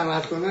حقوقش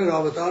عمل کنه،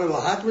 رابطه ها رو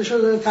با حق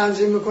میشه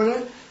تنظیم میکنه،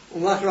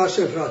 اون وقت راست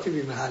افراطی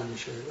بی‌محل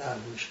میشه.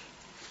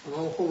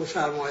 اما خوب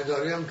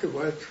سرمایه‌داری هم که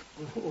باید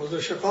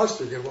اوضاعش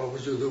خاص دیگه، با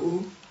وجود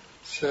او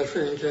صرف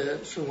این که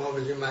شما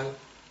بگید من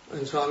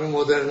انسان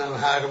مدرنم،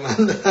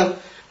 حقمندم،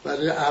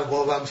 ولی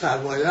اربابم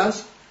سرمایه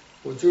است،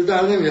 وجود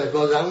در نمیاد.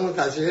 باز همون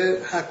قضیه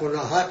حق و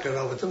ناحق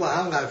رابطه با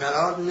هم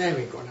برقرار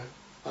نمیکنه.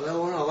 حالا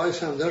اون آقای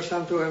سندرز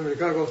هم تو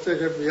امریکا گفته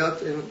که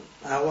بیاد این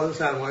احوال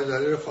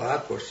سرمایه‌داری رو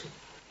خواهد پرسید.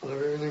 حالا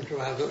ببینیم که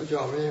مردم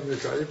جامعه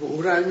امریکایی به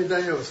او رأی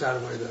میدن یا به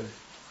سرمایه‌داری.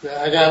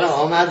 اگر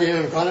آمد این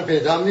امکان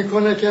پیدا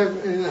میکنه که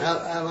این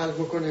عمل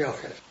بکنه یا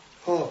خیر.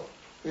 خب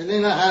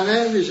این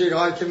همه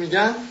ویژگی‌هایی که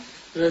میگن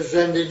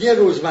زندگی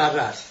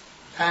روزمره است،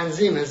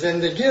 تنظیم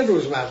زندگی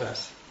روزمره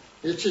است،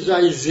 یه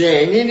چیزای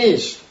ذهنی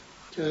نیست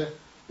که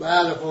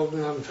بله خب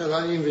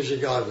فلان این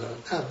ویژگی‌ها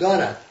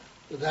دارد.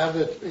 در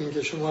این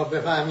که شما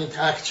بفهمید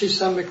حق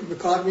چیست هم به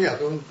کار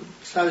میاد، اون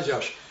سر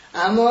جاش،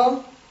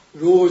 اما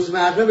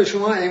روزمره به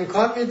شما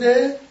امکان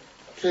میده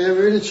که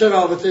ببینید چه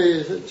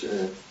رابطه،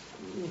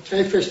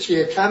 کیفش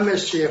چیه،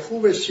 کمش چیه،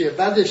 خوبش چیه،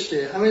 بدش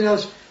چیه، همین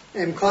از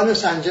امکان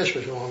سنجش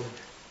به شما میده.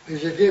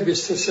 ویژگی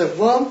 23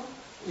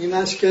 این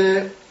است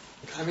که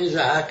تمیز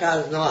حق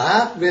از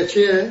ناحق به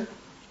چیه؟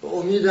 به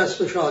امید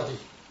است و شادی.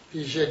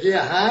 ویژگی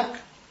حق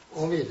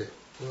امیده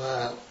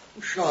و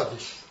شادی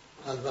است.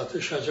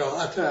 البته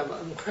شجاعت،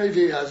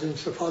 خیلی از این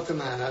صفات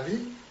معنوی،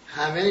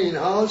 همه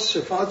اینها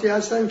صفاتی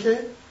هستن که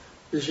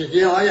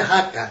ویژگی های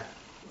حق هست.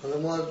 حالا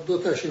ما 2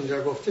 تاش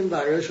اینجا گفتیم،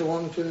 بقیه شما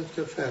میتونید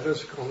که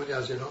فهرست کاملی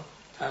از اینا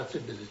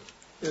ترتیب بدید.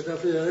 یه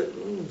دفعه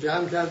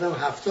جمع کردم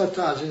 70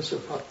 تا از این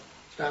صفات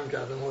جمع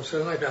کردم،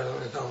 حوصله نکردم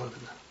ادامه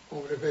بدم.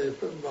 عمری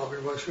باقی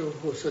باشه و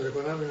حوصله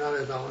کنم اینا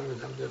رو ادامه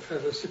میدم. یه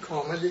فهرست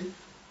کاملی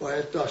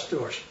باید داشته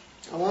باشه.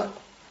 اما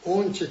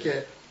اون چی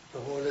که به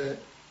قول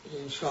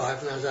این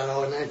صاحب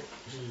نظران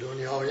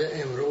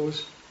دنیای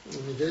امروز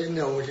میگه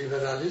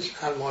نئولیبرالیسم،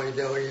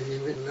 سرمایه‌داری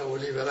های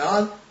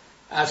نئولیبرال،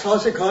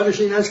 اساس کارش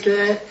این است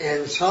که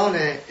انسان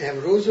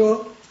امروز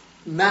رو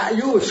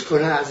مأیوس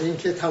کنه از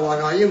اینکه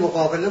توانایی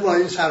مقابله با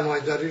این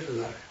سرمایه‌داری رو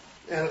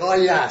داره،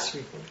 الغای یأس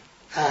میکنه.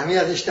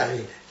 اهمیتش در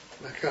اینه.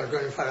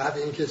 مکرر فقط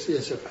این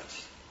کسی صفت.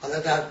 حالا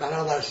در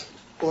بنابر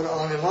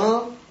قرآن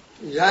ما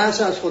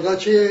یأس از خدا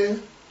چیه؟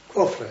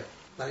 کفره.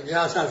 ولی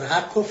یأس از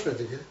حق کفره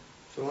دیگه.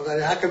 شما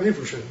داری حق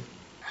میپوشونی.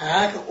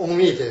 حق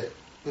امیده.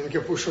 اون که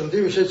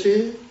پوشوندی میشه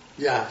چی؟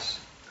 یأس.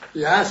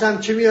 یأس هم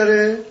چی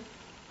میاره؟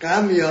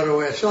 غم میاره و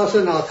احساس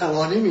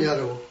ناتوانی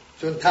میاره،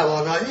 چون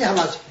توانایی هم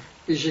از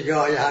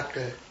ویژگی‌های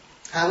حقه.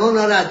 همون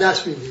را از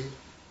دست میدی،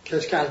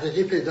 کس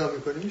کردگی پیدا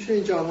میکنی. میشه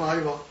این جامعه های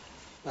ما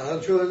مثلا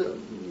چون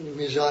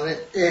میزان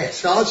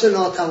احساس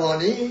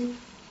ناتوانی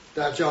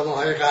در جامعه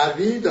های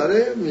غربی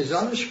داره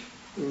میزانش،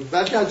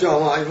 بلکه از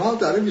جامعه های ما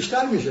داره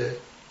بیشتر میشه.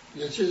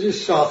 یه چیزی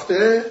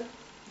ساخته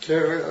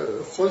که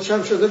خودش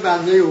هم شده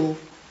بنده او،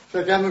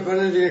 فکر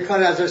میکنه دیگه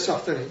کاری ازش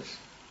ساخته نیست،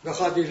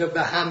 بخواد دیگه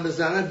به هم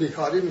بزنه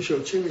بیکاری میشه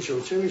و چی میشه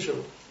و چی میشه.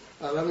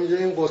 حالا میگه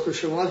این قطب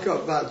شمال که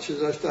بعد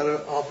چیزاش داره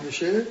آب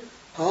میشه،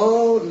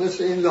 ها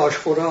مثل این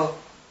لاشخورا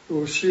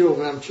روسی و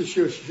منم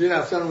چی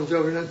رفتن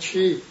اونجا ببینن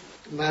چی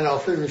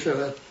منافع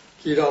میشود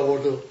گیر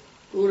آورد و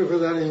دور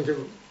پدر این که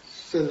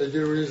زندگی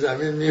روی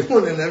زمین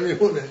میمونه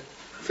نمیمونه،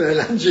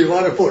 فعلا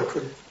جیوار پر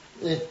کنید.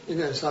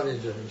 این انسان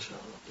اینجا میشه.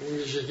 این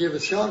ویژگی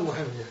بسیار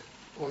مهمیه.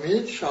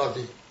 امید،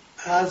 شادی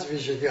از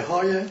ویژگی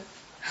های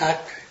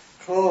حق.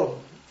 خب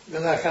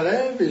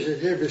بالاخره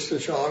ویژگی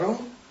 24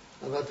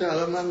 البته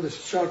الان من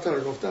 24 تا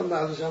رو گفتم،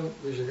 بعدش هم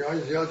ویژگی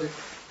های زیادی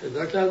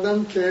پیدا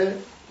کردم که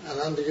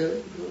الان دیگه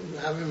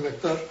همین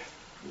مقدار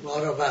ما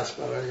را بس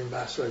برای این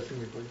بحثایی که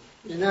میکنیم.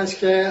 این است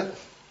که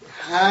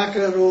حق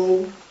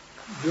رو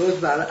جز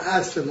بر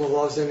اصل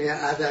موازنه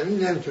عدمی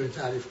نمیتونی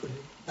تعریف کنی.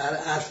 بر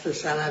اصل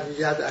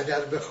سندیت اگر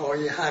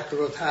بخوای حق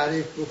رو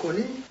تعریف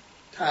بکنی،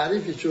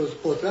 تعریفی جز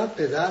قدرت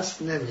به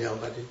دست نمی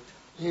آورید.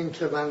 این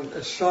که من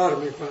اصرار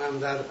میکنم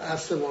در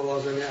اصل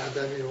موازنه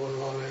عدمی به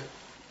عنوان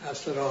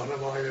اصل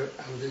راهنمای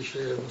اندیشه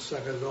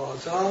مستقل و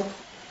آزاد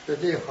به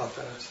این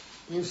خاطر است.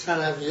 این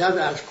سندیت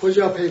از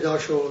کجا پیدا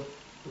شد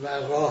و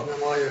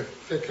راهنمای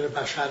فکر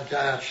بشر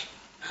گشت؟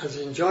 از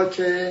اینجا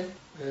که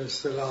به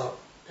اصطلاح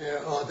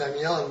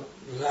آدمیان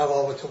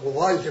روابط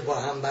قوایی که با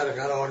هم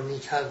برقرار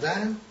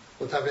میکردن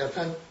و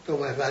طبیعتاً دو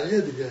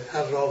محوریه دیگه،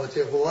 هر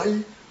رابطه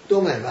قوایی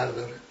 2 محور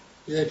داره،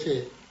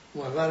 یکی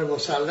محور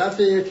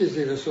مسلطه، یکی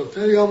زیر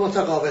سلطه یا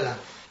متقابلا،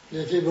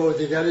 یکی به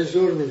دیگری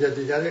زور میده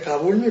دیگری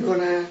قبول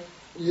میکنه،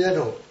 یه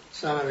نوع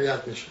سنویت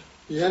میشه.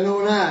 یه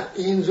نوع نه،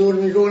 این زور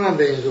میگه اونم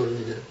به این زور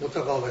میگه،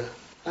 متقابلا.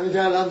 همین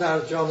که الان در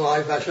جامعه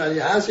های بشری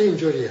هست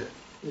اینجوریه.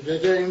 میگه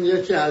که این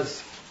یکی از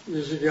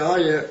ویژگی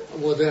های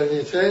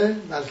مدرنیته،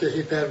 بلکه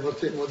هیپر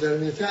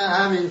مدرنیته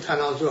همین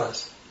تنازع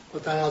است. و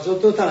تنازع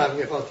 2 طرف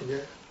میخواد دیگه،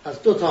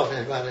 از 2 تا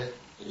محوره.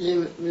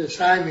 این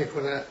سعی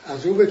میکنه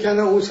از او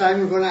بکنه، او سعی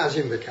میکنه از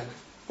این بکنه.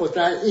 و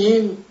در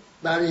این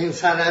بر این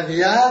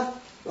سندیت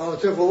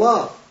رابطه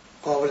قوا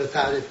قابل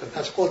تعریفه،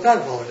 پس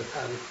قدرت قابل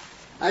تعریف.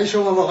 اگه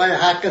شما بخوای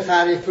حق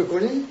تعریف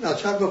بکنی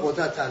ناچار به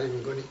قدرت تعریف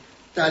میکنی.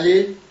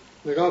 دلیل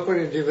نگاه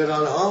کنید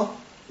لیبرال ها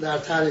در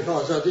تعریف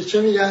آزادی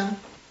چه میگن؟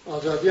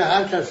 آزادی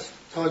هر کس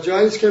تا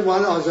جایی است که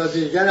مال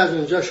آزادی دیگر از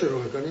اونجا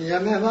شروع میکنه، یه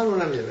محور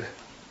اونم یه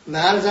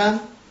مرزم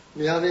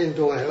میاد این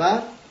دو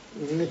محور،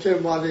 اینه که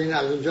مال این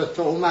از اونجا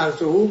تا اون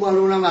مرز او، مال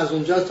اونم از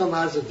اونجا تا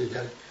مرز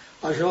دیگره.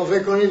 شما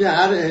فکر کنید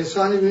هر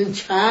انسانی ببین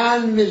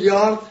چند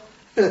میلیارد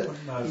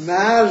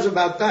مرز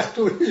بدبخت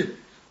توی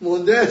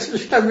مونده،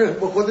 اسمش هم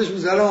با خودش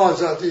میذاره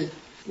آزادی.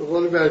 به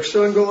قول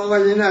برکستون گفت آقا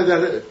این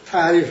اگر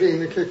تعریف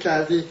اینو که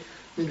کردی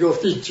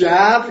میگفتی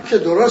جبر که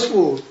درست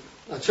بود،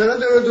 چرا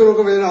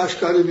دروغ به این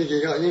آشکاری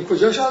میگی؟ این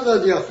کجاش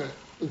آزادی آخه؟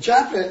 این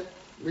جبره.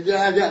 میگه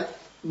اگر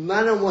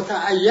منو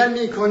متعین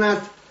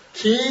میکند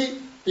کی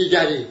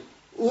دیگری،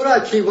 او را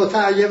کی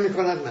متعین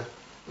میکند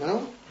من.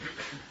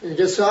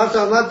 اینکه سارت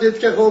آمد دید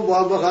که خب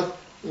با بخواد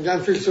میگن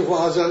فیلسوف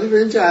آزادی به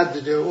این جهت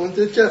دیگه، اون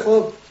دید که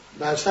خب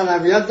بر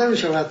صنعیت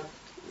نمیشود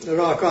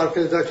راهکار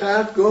پیدا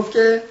کرد، گفت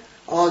که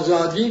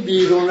آزادی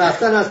بیرون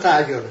رفتن از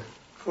تعین.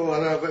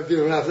 خب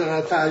بیرون رفتن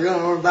از تعین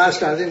رو بحث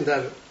کردیم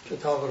در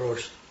کتاب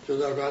رشد،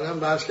 جداگانه هم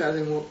بحث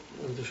کردیم و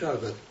انتشار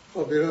دادیم.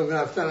 خب بیرون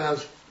رفتن از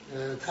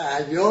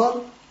تعین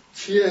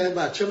چیه؟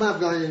 بچه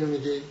مبنای اینو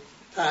میگی؟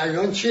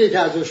 تعین چیه که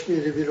ازش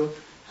میری بیرون؟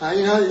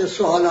 این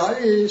سوال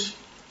هایی است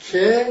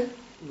که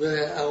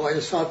به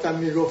آقای ساتم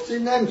میگفتی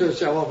نمیتونست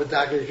جواب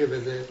دقیقی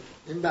بده.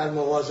 این بر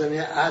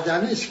موازنه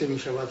عدمی است که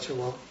میشود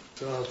شما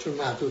چون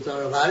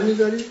محدوده رو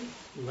برمیداری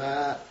و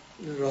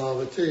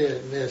رابطه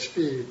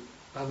نسبی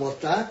و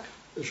مطلق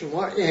به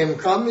شما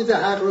امکان میده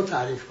حق رو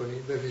تعریف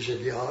کنید به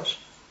ویژگی هاش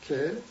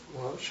که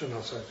ما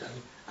شناسایی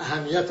کردیم.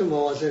 اهمیت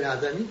موازنه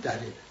عدمی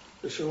دلیله.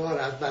 به شما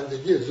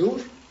رهبندگی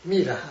زور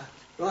میرهد،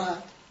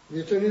 راحت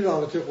میتونی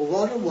رابطه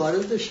قوا رو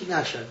واردش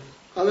نشوید.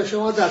 حالا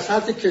شما در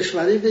سطح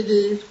کشوری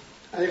بگید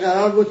اگه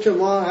قرار بود که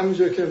ما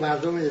همینجور که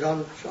مردم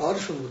ایران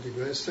شعارشون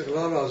بودیم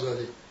استقلال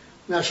آزادی،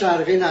 نه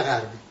شرقی نه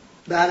غربی،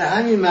 بر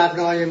همین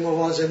مبنای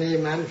موازنه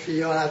منفی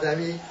یا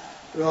عدمی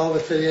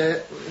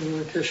رابطه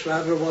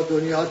کشور رو با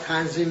دنیا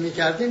تنظیم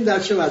میکردیم، در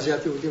چه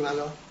وضعیتی بودیم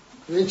الان؟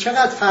 این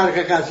چقدر فرق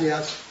قضیه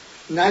است.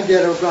 نه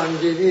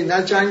گروگانگیری،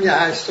 نه جنگ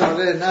 8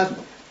 ساله، نه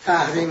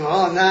تحریم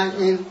ها، نه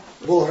این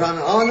بحران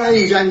ها، نه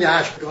این جنگ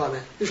 8 گانه،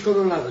 هیچ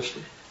کدوم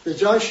نداشتیم. به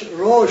جاش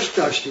رشد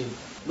داشتیم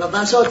و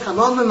بسا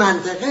تمام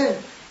منطقه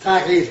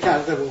تغییر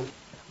کرده بود.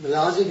 به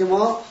لحاظی که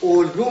ما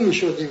الگو می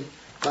شدیم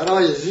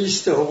برای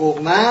زیست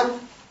حقوقمند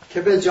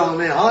که به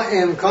جامعه ها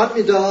امکان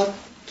میداد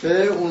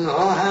که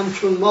اونها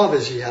همچون ما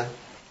بزیند،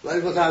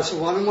 ولی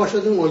متاسفانه ما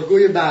شدیم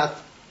الگوی بعد.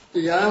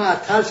 دیگر هم از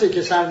ترسی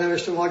که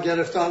سرنوشت ما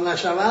گرفتار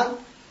نشوند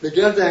به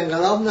گرد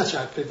انقلاب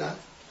نچرخیدن.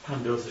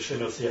 اندازه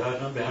شناسی هر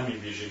هم به همین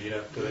ویژگی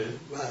رفت داره.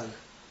 بله،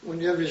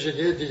 اون یه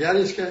ویژگی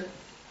دیگری است که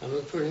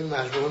هنوز تو این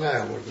مجموعه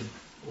نیاوردیم.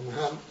 اون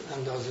هم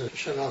اندازه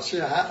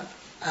شناسی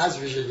از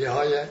ویژگی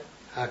های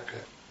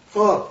حقه.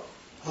 خب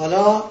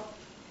حالا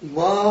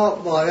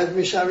ما وارد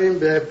میشویم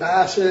به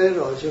بحث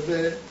راجع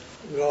به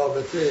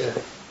رابطه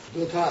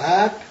دو تا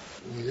حق،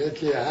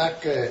 یکی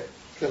حق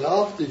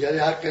خلاف، دیگری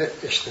حق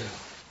اشتراک.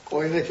 خب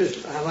اینه که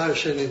همه رو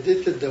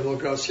شنیدید که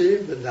دموکراسی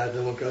در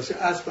دموکراسی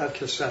اصل بر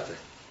کثرته،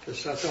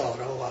 کثرت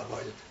آرا و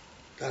عقاید.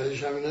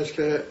 دلیلش هم این است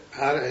که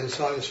هر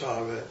انسانی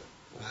صاحب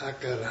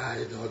حق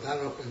رأی دادن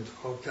و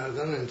انتخاب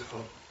کردن و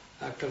انتخاب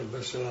حق به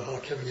اصطلاح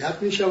حاکمیت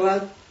می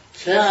شود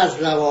که از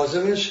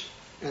لوازمش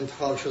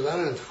انتخاب شدن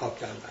و انتخاب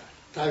کردن.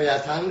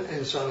 طبیعتاً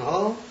انسان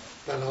ها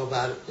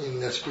بنابر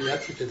این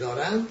نسبیتی که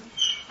دارند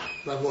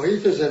و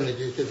محیط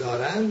زندگی که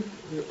دارند،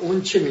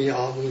 اون چی می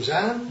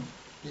آموزن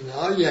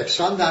اینها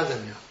یکسان در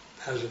نمیاد،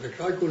 طرز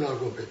فکرهای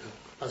گوناگون پیدا.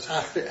 پس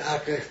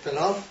حق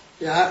اختلاف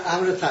یه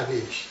امر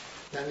طبیعیش،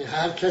 یعنی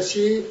هر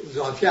کسی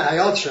ذاتی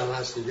حیاتش هم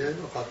هست دیگه،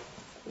 بخواد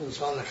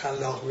انسان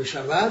خلاق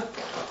بشود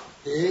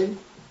این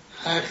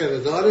حق رو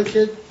داره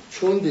که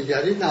چون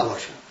دیگری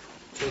نباشد،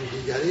 چون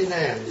دیگری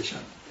نیندیشد،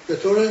 به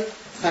طور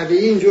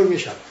طبیعی اینجور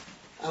میشود.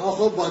 اما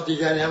خب با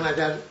دیگری هم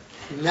اگر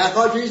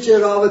نخواد هیچ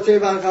رابطه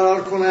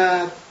برقرار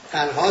کنه،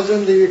 تنها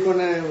زندگی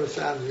کنه،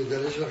 مثل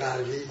اندویدنیسم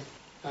غربی،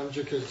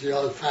 همچون که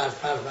زیاد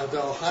فرد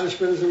آخرش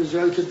برسه به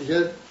جایی که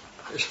دیگه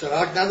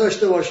اشتراک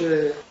نداشته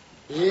باشه،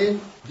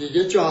 این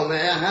دیگه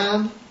جامعه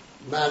هم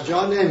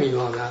برجا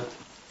نمیماند،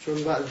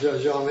 چون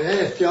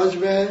جامعه احتیاج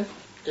به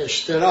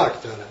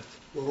اشتراک دارد.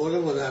 به قول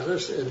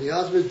مدرس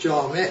نیاز به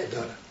جامع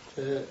دارد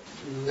که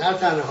نه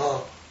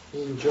تنها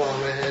این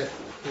جامعه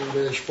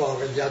بهش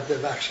واقعیت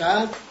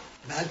ببخشد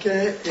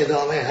بلکه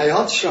ادامه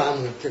حیاتش را هم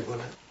ممکن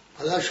کند.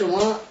 حالا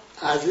شما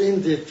از این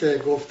دید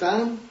که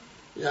گفتم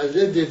یا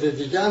یه دید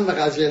دیگه هم به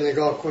قضیه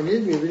نگاه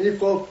کنید، میبینید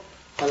خب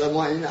حالا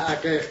ما این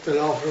حق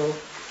اختلاف رو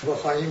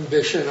بخواهیم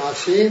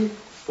بشناسیم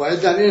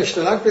باید در این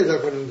اشتراک پیدا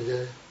کنیم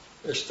دیگه.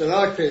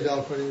 اشتراک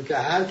پیدا کنیم که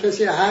هر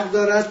کسی حق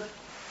دارد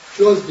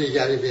جز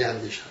دیگری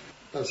بیندیشد.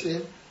 پس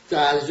این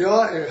در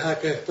جا حق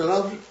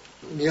اختلاف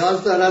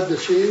نیاز دارد به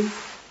چی؟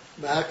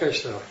 به حق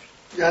اشتراک.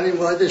 یعنی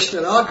باید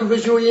اشتراک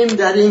بجوییم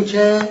در این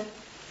که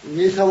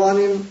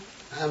میتوانیم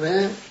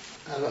همه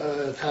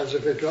طرز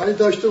فکرهایی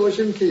داشته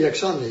باشیم که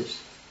یکسان نیست.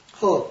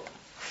 خب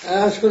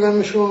عرض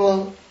کنم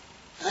شما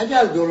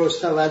اگر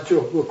درست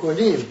توجه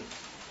بکنیم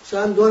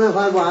مثلا 2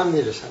 نفر با هم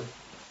میرسن،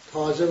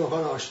 تازه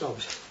میخوان آشنا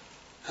بشن،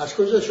 از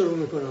کجا شروع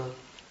میکنن؟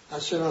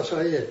 از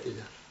شناسایی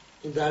دیدن.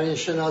 این در این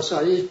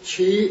شناسایی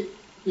چی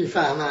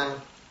میفهمن؟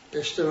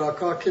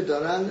 اشتراکات که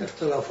دارن،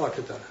 اختلافات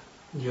که دارن،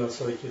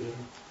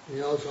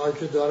 نیازهایی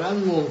که دارن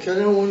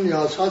ممکنه اون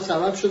نیازها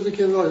سبب شده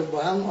که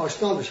با هم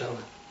آشنا بشن،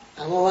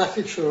 اما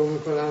وقتی که شروع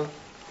میکنن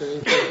به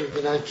این که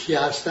ببینن کی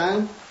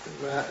هستن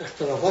و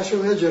اختلافاشون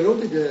میاد جلو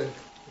دیگه،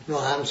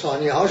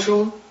 ناهمسانی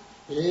هاشون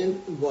این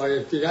با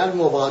یکدیگر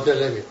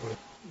مبادله میکنه.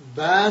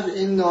 بعد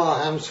این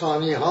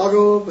ناهمسانی ها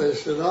رو به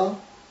اصطلاح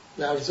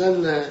در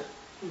ضمن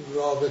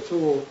رابطه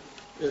و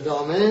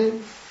ادامه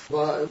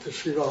با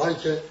شیوه هایی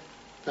که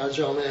در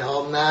جامعه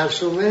ها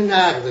مرسومه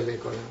نقد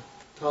میکنن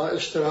تا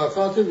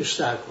اشتراکات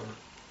بیشتر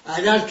کنن.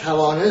 اگر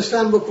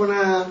توانستن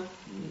بکنن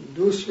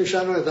دوست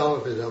میشن و ادامه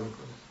پیدا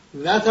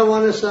میکنن،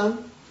 نتوانستن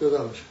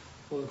جدا میشن.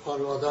 اون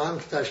خانواده هم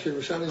که تشکیل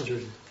میشن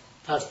اینجوری.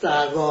 پس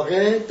در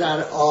واقع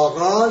در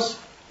آغاز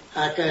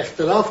حق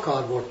اختلاف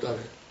کاربرد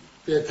داره،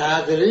 به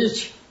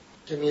تدریج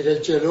که میره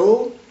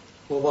جلو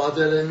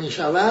مبادله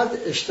میشود،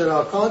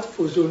 اشتراکات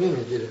فزونی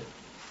میگیره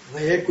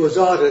و یک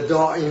گذار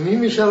دائمی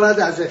میشود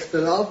از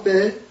اختلاف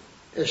به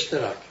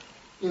اشتراک.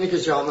 اینه که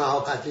جامعه ها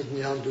پدید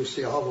میان،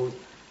 دوستی ها بود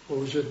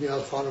وجود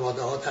میاد،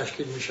 خانواده ها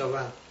تشکیل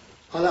میشوند.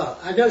 حالا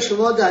اگر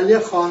شما در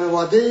یک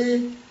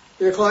خانواده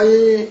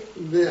بخواهی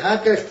به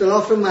حق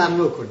اختلاف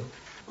ممنوع کنید،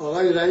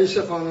 آقای رئیس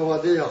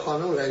خانواده یا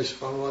خانم رئیس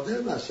خانواده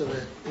مثلا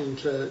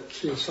اینکه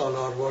کی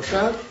سالار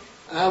باشد،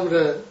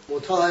 امر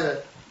مطاع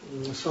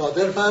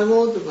صادر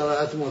فرمود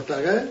برایت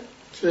مطلقه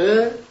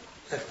که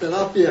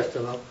اختلاف بی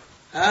اختلاف،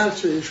 هر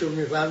چه ایشون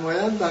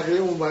میفرمایند بقیه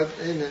اون باید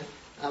اینه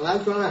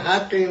عمل کنن.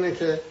 حق اینه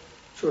که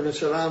چون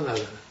چرا هم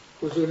نداره،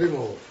 حضوری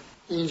موقف.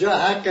 اینجا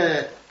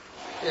حق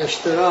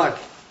اشتراک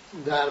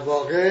در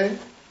واقع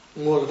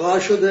ملغا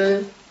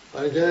شده،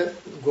 برای که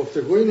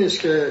گفتگوی نیست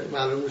که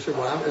معلوم میشه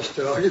با هم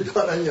اشتراکی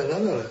دارن یا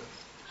ندارن.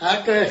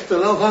 حق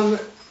اختلاف هم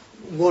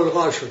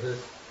ملغا شده.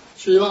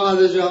 چی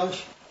آمده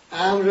جاش؟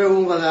 امر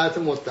اون ولایت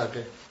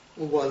مطلقه،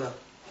 اون بالا.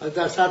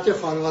 در سطح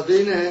خانواده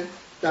اینه،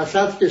 در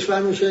سطح کشور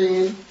میشه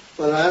این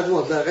ولایت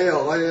مطلقه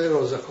آقای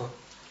روزخان.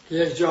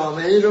 یک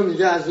جامعه ای رو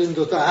میگه از این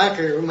 2 تا حق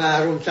رو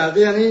محروم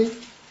کرده، یعنی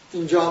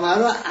این جامعه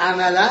رو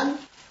عملاً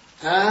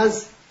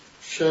از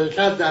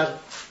شرکت در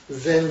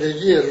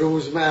زندگی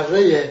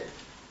روزمره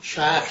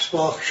شخص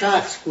با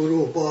شخص،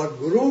 گروه با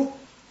گروه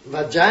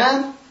و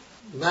جمع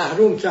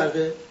محروم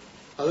کرده.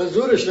 حالا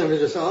زورش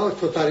نمیرسه.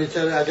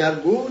 توتالیتر اگر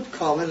بود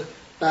کامل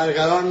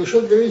برقرار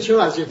میشد، ببین چه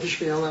وضعی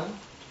پیش میامد.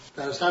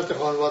 در سطح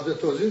خانواده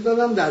توضیح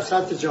دادم، در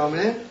سطح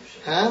جامعه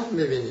هم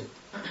میبینید.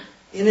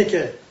 اینه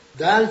که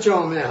در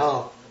جامعه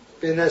ها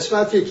به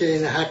نسبتی که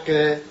این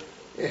حق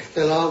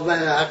اختلاف و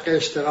حق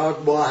اشتراک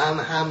با هم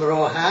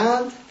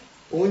همراهند،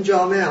 اون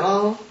جامعه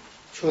ها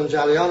چون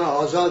جریان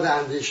آزاد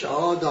اندیشه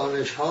ها،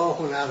 دانش ها،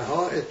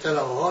 هنرها،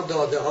 اطلاع ها،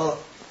 داده ها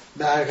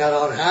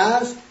برقرار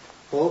هست،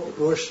 خب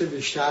رشد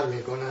بیشتر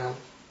میکنن.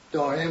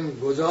 دائم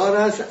گذار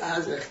است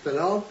از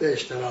اختلاف به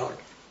اشتراک،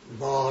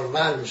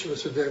 بارور میشه.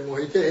 مثل در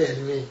محیط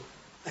علمی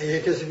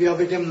اگه کسی بیا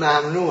بگه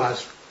ممنوع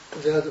است،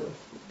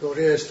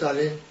 دوره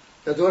استالین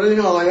یا دوره این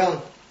آقایان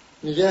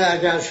میگه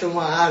اگر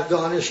شما هر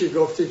دانشی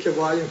گفتی که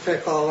با این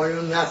فقه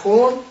آقایون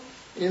نخون،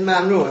 این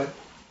ممنوعه.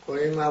 خب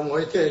این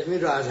محیط علمی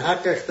رو از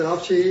حق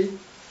اختلاف چی؟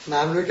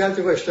 ممنوع کرد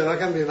که با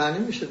اشتراک هم بی‌معنی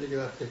میشه دیگه.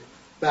 وقتی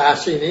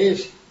بحثی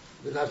نیست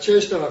در چه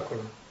اشتراک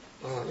کنم؟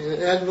 این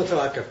علم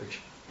متوقف میشه.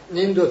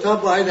 این 2 تا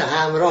باید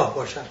همراه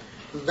باشن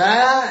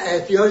و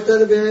احتیاج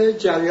داره به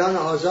جریان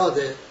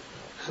آزاد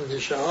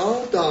اندیشه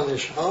ها،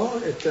 دانش ها،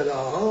 اطلاع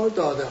ها،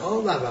 داده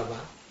ها و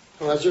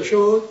توجه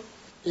شد؟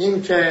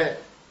 این که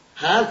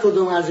هر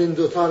کدوم از این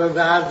 2 تا رو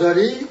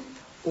برداری،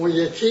 اون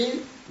یکی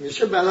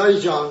میشه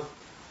بلای جان،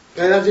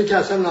 غیر از این که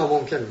اصلا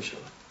ناممکن میشه.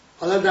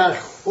 حالا در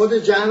خود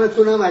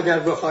جمعتون هم اگر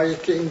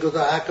بخواهید که این 2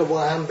 تا حق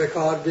با هم به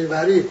کار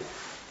ببرید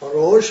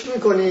رشد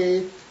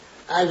میکنید،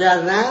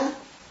 اگر نه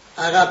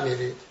عقب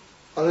میرید.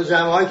 حالا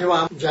جمعهایی که با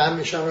هم جمع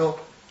میشن و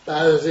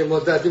بعد از این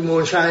مدتی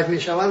منشعب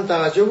میشن،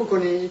 توجه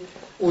بکنید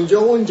اونجا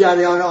اون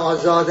جریان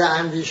آزاد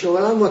اندیشه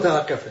هم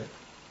متوقفه.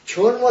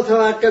 چون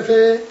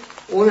متوقفه،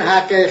 اون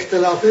حق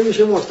اختلافی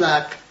میشه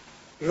مطلق،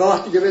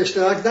 راه دیگه به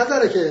اشتراک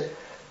نداره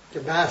که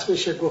بحث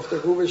بشه،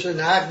 گفتگو بشه،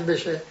 نقد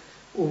بشه،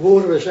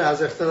 عبور بشه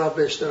از اختلاف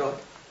به اشتراک،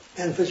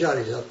 انفجار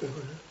ایجاد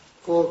میکنه.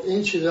 خب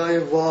این چیزای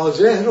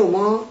واضح رو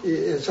ما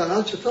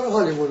انسانان چطور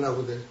حالیمون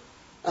نبوده؟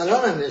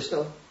 الان هم نیست.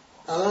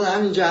 الان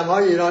همین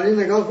جمع‌های ایرانی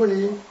نگاه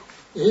کنید،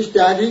 هیچ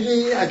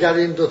دلیلی اگر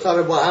این 2 تا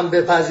رو با هم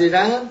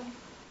بپذیرن،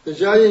 به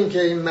جای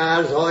اینکه این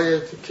مرزهای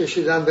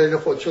کشیدن بین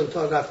خودشون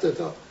تا رفته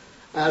تا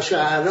عرش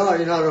اعلی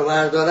اینا رو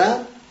بردارن،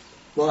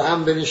 با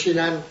هم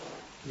بنشینن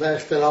و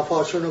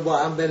اختلافاتشون رو با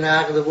هم به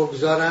نقد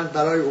بگذارن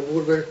برای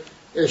عبور به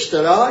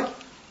اشتراک،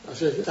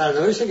 اصلا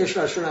سرنوشت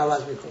کشورشون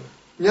عوض میکنن.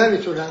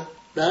 نمیتونن.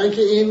 برای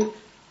اینکه این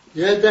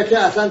یه عده که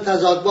اصلا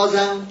تضاد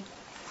بازم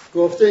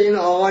گفته این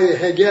آقای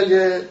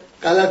هگل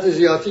غلط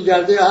زیادی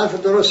کرده یا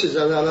حرف درستی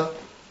زده. حالا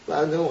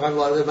بعد نمیخوایم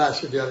وارد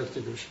بحث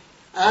دیالکتیک بشیم.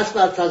 اصل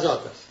بر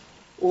تضاد است.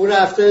 او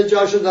رفته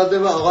جاشو داده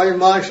به آقای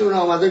مارکس، اون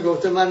آمده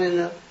گفته من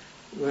این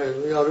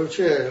یارو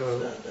چه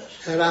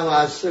هرم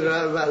از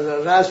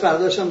رأس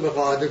برداشتم به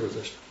قاعده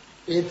گذاشتم.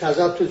 این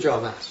تضاد تو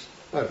جامعه است.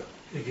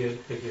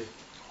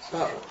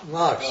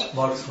 مارکس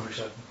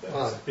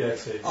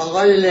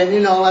آقای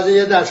لنین آمده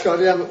یه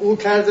دستکاری هم او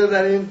کرده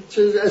در این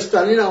چیز،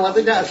 استالین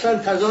آمده که اصلا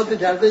تضاد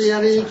کرده،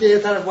 یعنی این که یه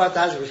طرف باید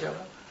حذف بشه،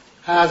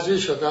 حذفی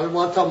شد. حالا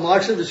ما تا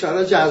مارکس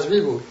بیچاره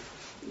جذبی بود،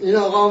 این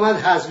آقا آمد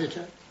حذفی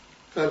کرد.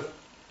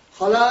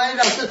 حالا این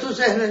رفته تو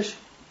ذهنش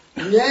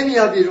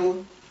نمیاد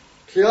بیرون،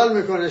 خیال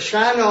میکنه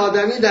شأن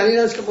آدمی در این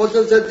است که خود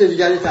رو ضد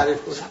دیگری تعریف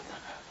کنه.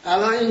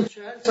 الان این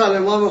 40 سال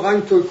ما میخوایم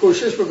تو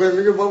کوشش بکنیم،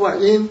 میگه بابا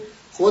این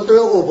خود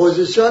رو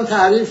اپوزیسیون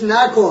تعریف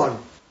نکن،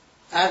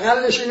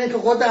 اقلش اینه که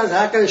خود از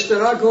حق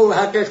اشتراک و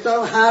حق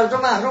اختیار هر دو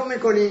محروم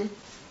میکنی،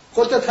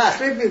 خودت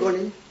تخریب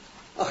میکنی.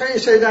 آخه این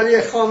سید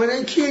علی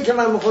خامنه‌ای کیه که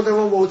من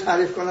خودمو به او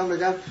تعریف کنم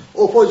بگم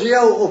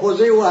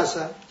اپوزی او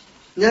هستم؟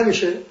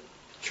 نمیشه،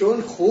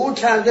 چون خو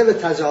کرده به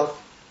تضاد.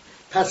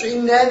 پس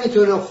این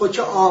نمیتونه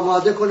خودشو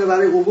آماده کنه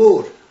برای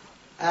عبور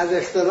از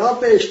اختلاف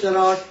به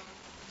اشتراک،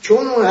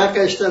 چون اون حق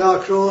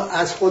اشتراک رو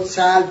از خود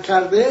سلب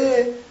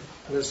کرده،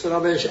 مثلا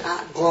بهش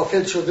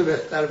غافل شده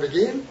بهتر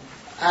بگیم،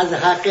 از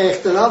حق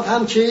اختلاف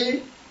هم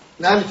چی؟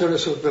 نمیتونه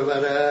سود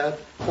ببره،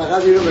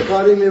 فقط این رو به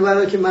کاری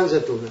میبره که من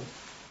ضدونه.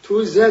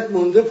 تو ضد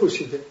مونده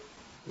پوسیده.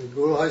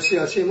 گروه های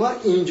سیاسی ما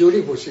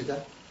اینجوری پوسیدن.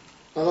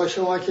 حالا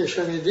شما که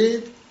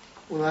شنیدید،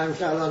 اون هم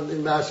که الان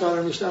این بحث ها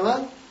رو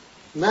میشنون،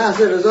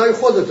 محض رضای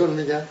خودتون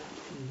میگن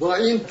با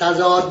این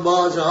تضاد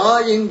بازها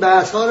این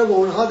بحث ها رو به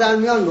اونها در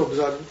میان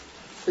بگذارید،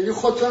 بگید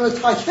خودتون رو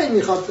تا کی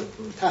میخواد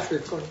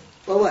تخریب کنید؟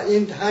 بابا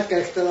این حق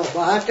اختلاف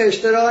با حق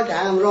اشتراک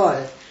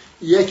همراهه،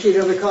 یکی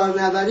رو به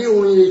کار نبری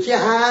اون یکی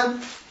هم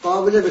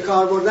قابل به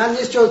کار بردن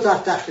نیست جز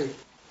تخریب.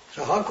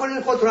 رها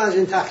کنید خود رو از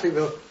این تخریب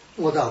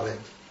مداوم.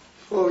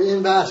 خب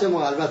این بحث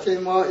ما، البته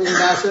ما این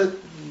بحث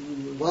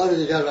بار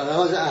دیگر به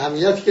لحاظ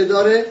اهمیتی که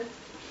داره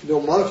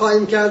دنبال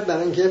خواهیم کرد،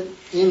 برای اینکه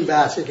این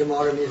بحثی که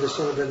ما رو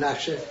میرسونه به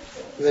نقش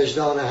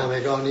وجدان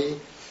همگانی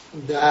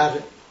در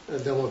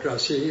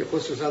دموکراسی،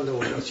 خصوصا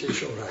دموکراسی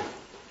شورایی.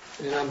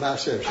 این هم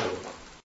بحث امشب.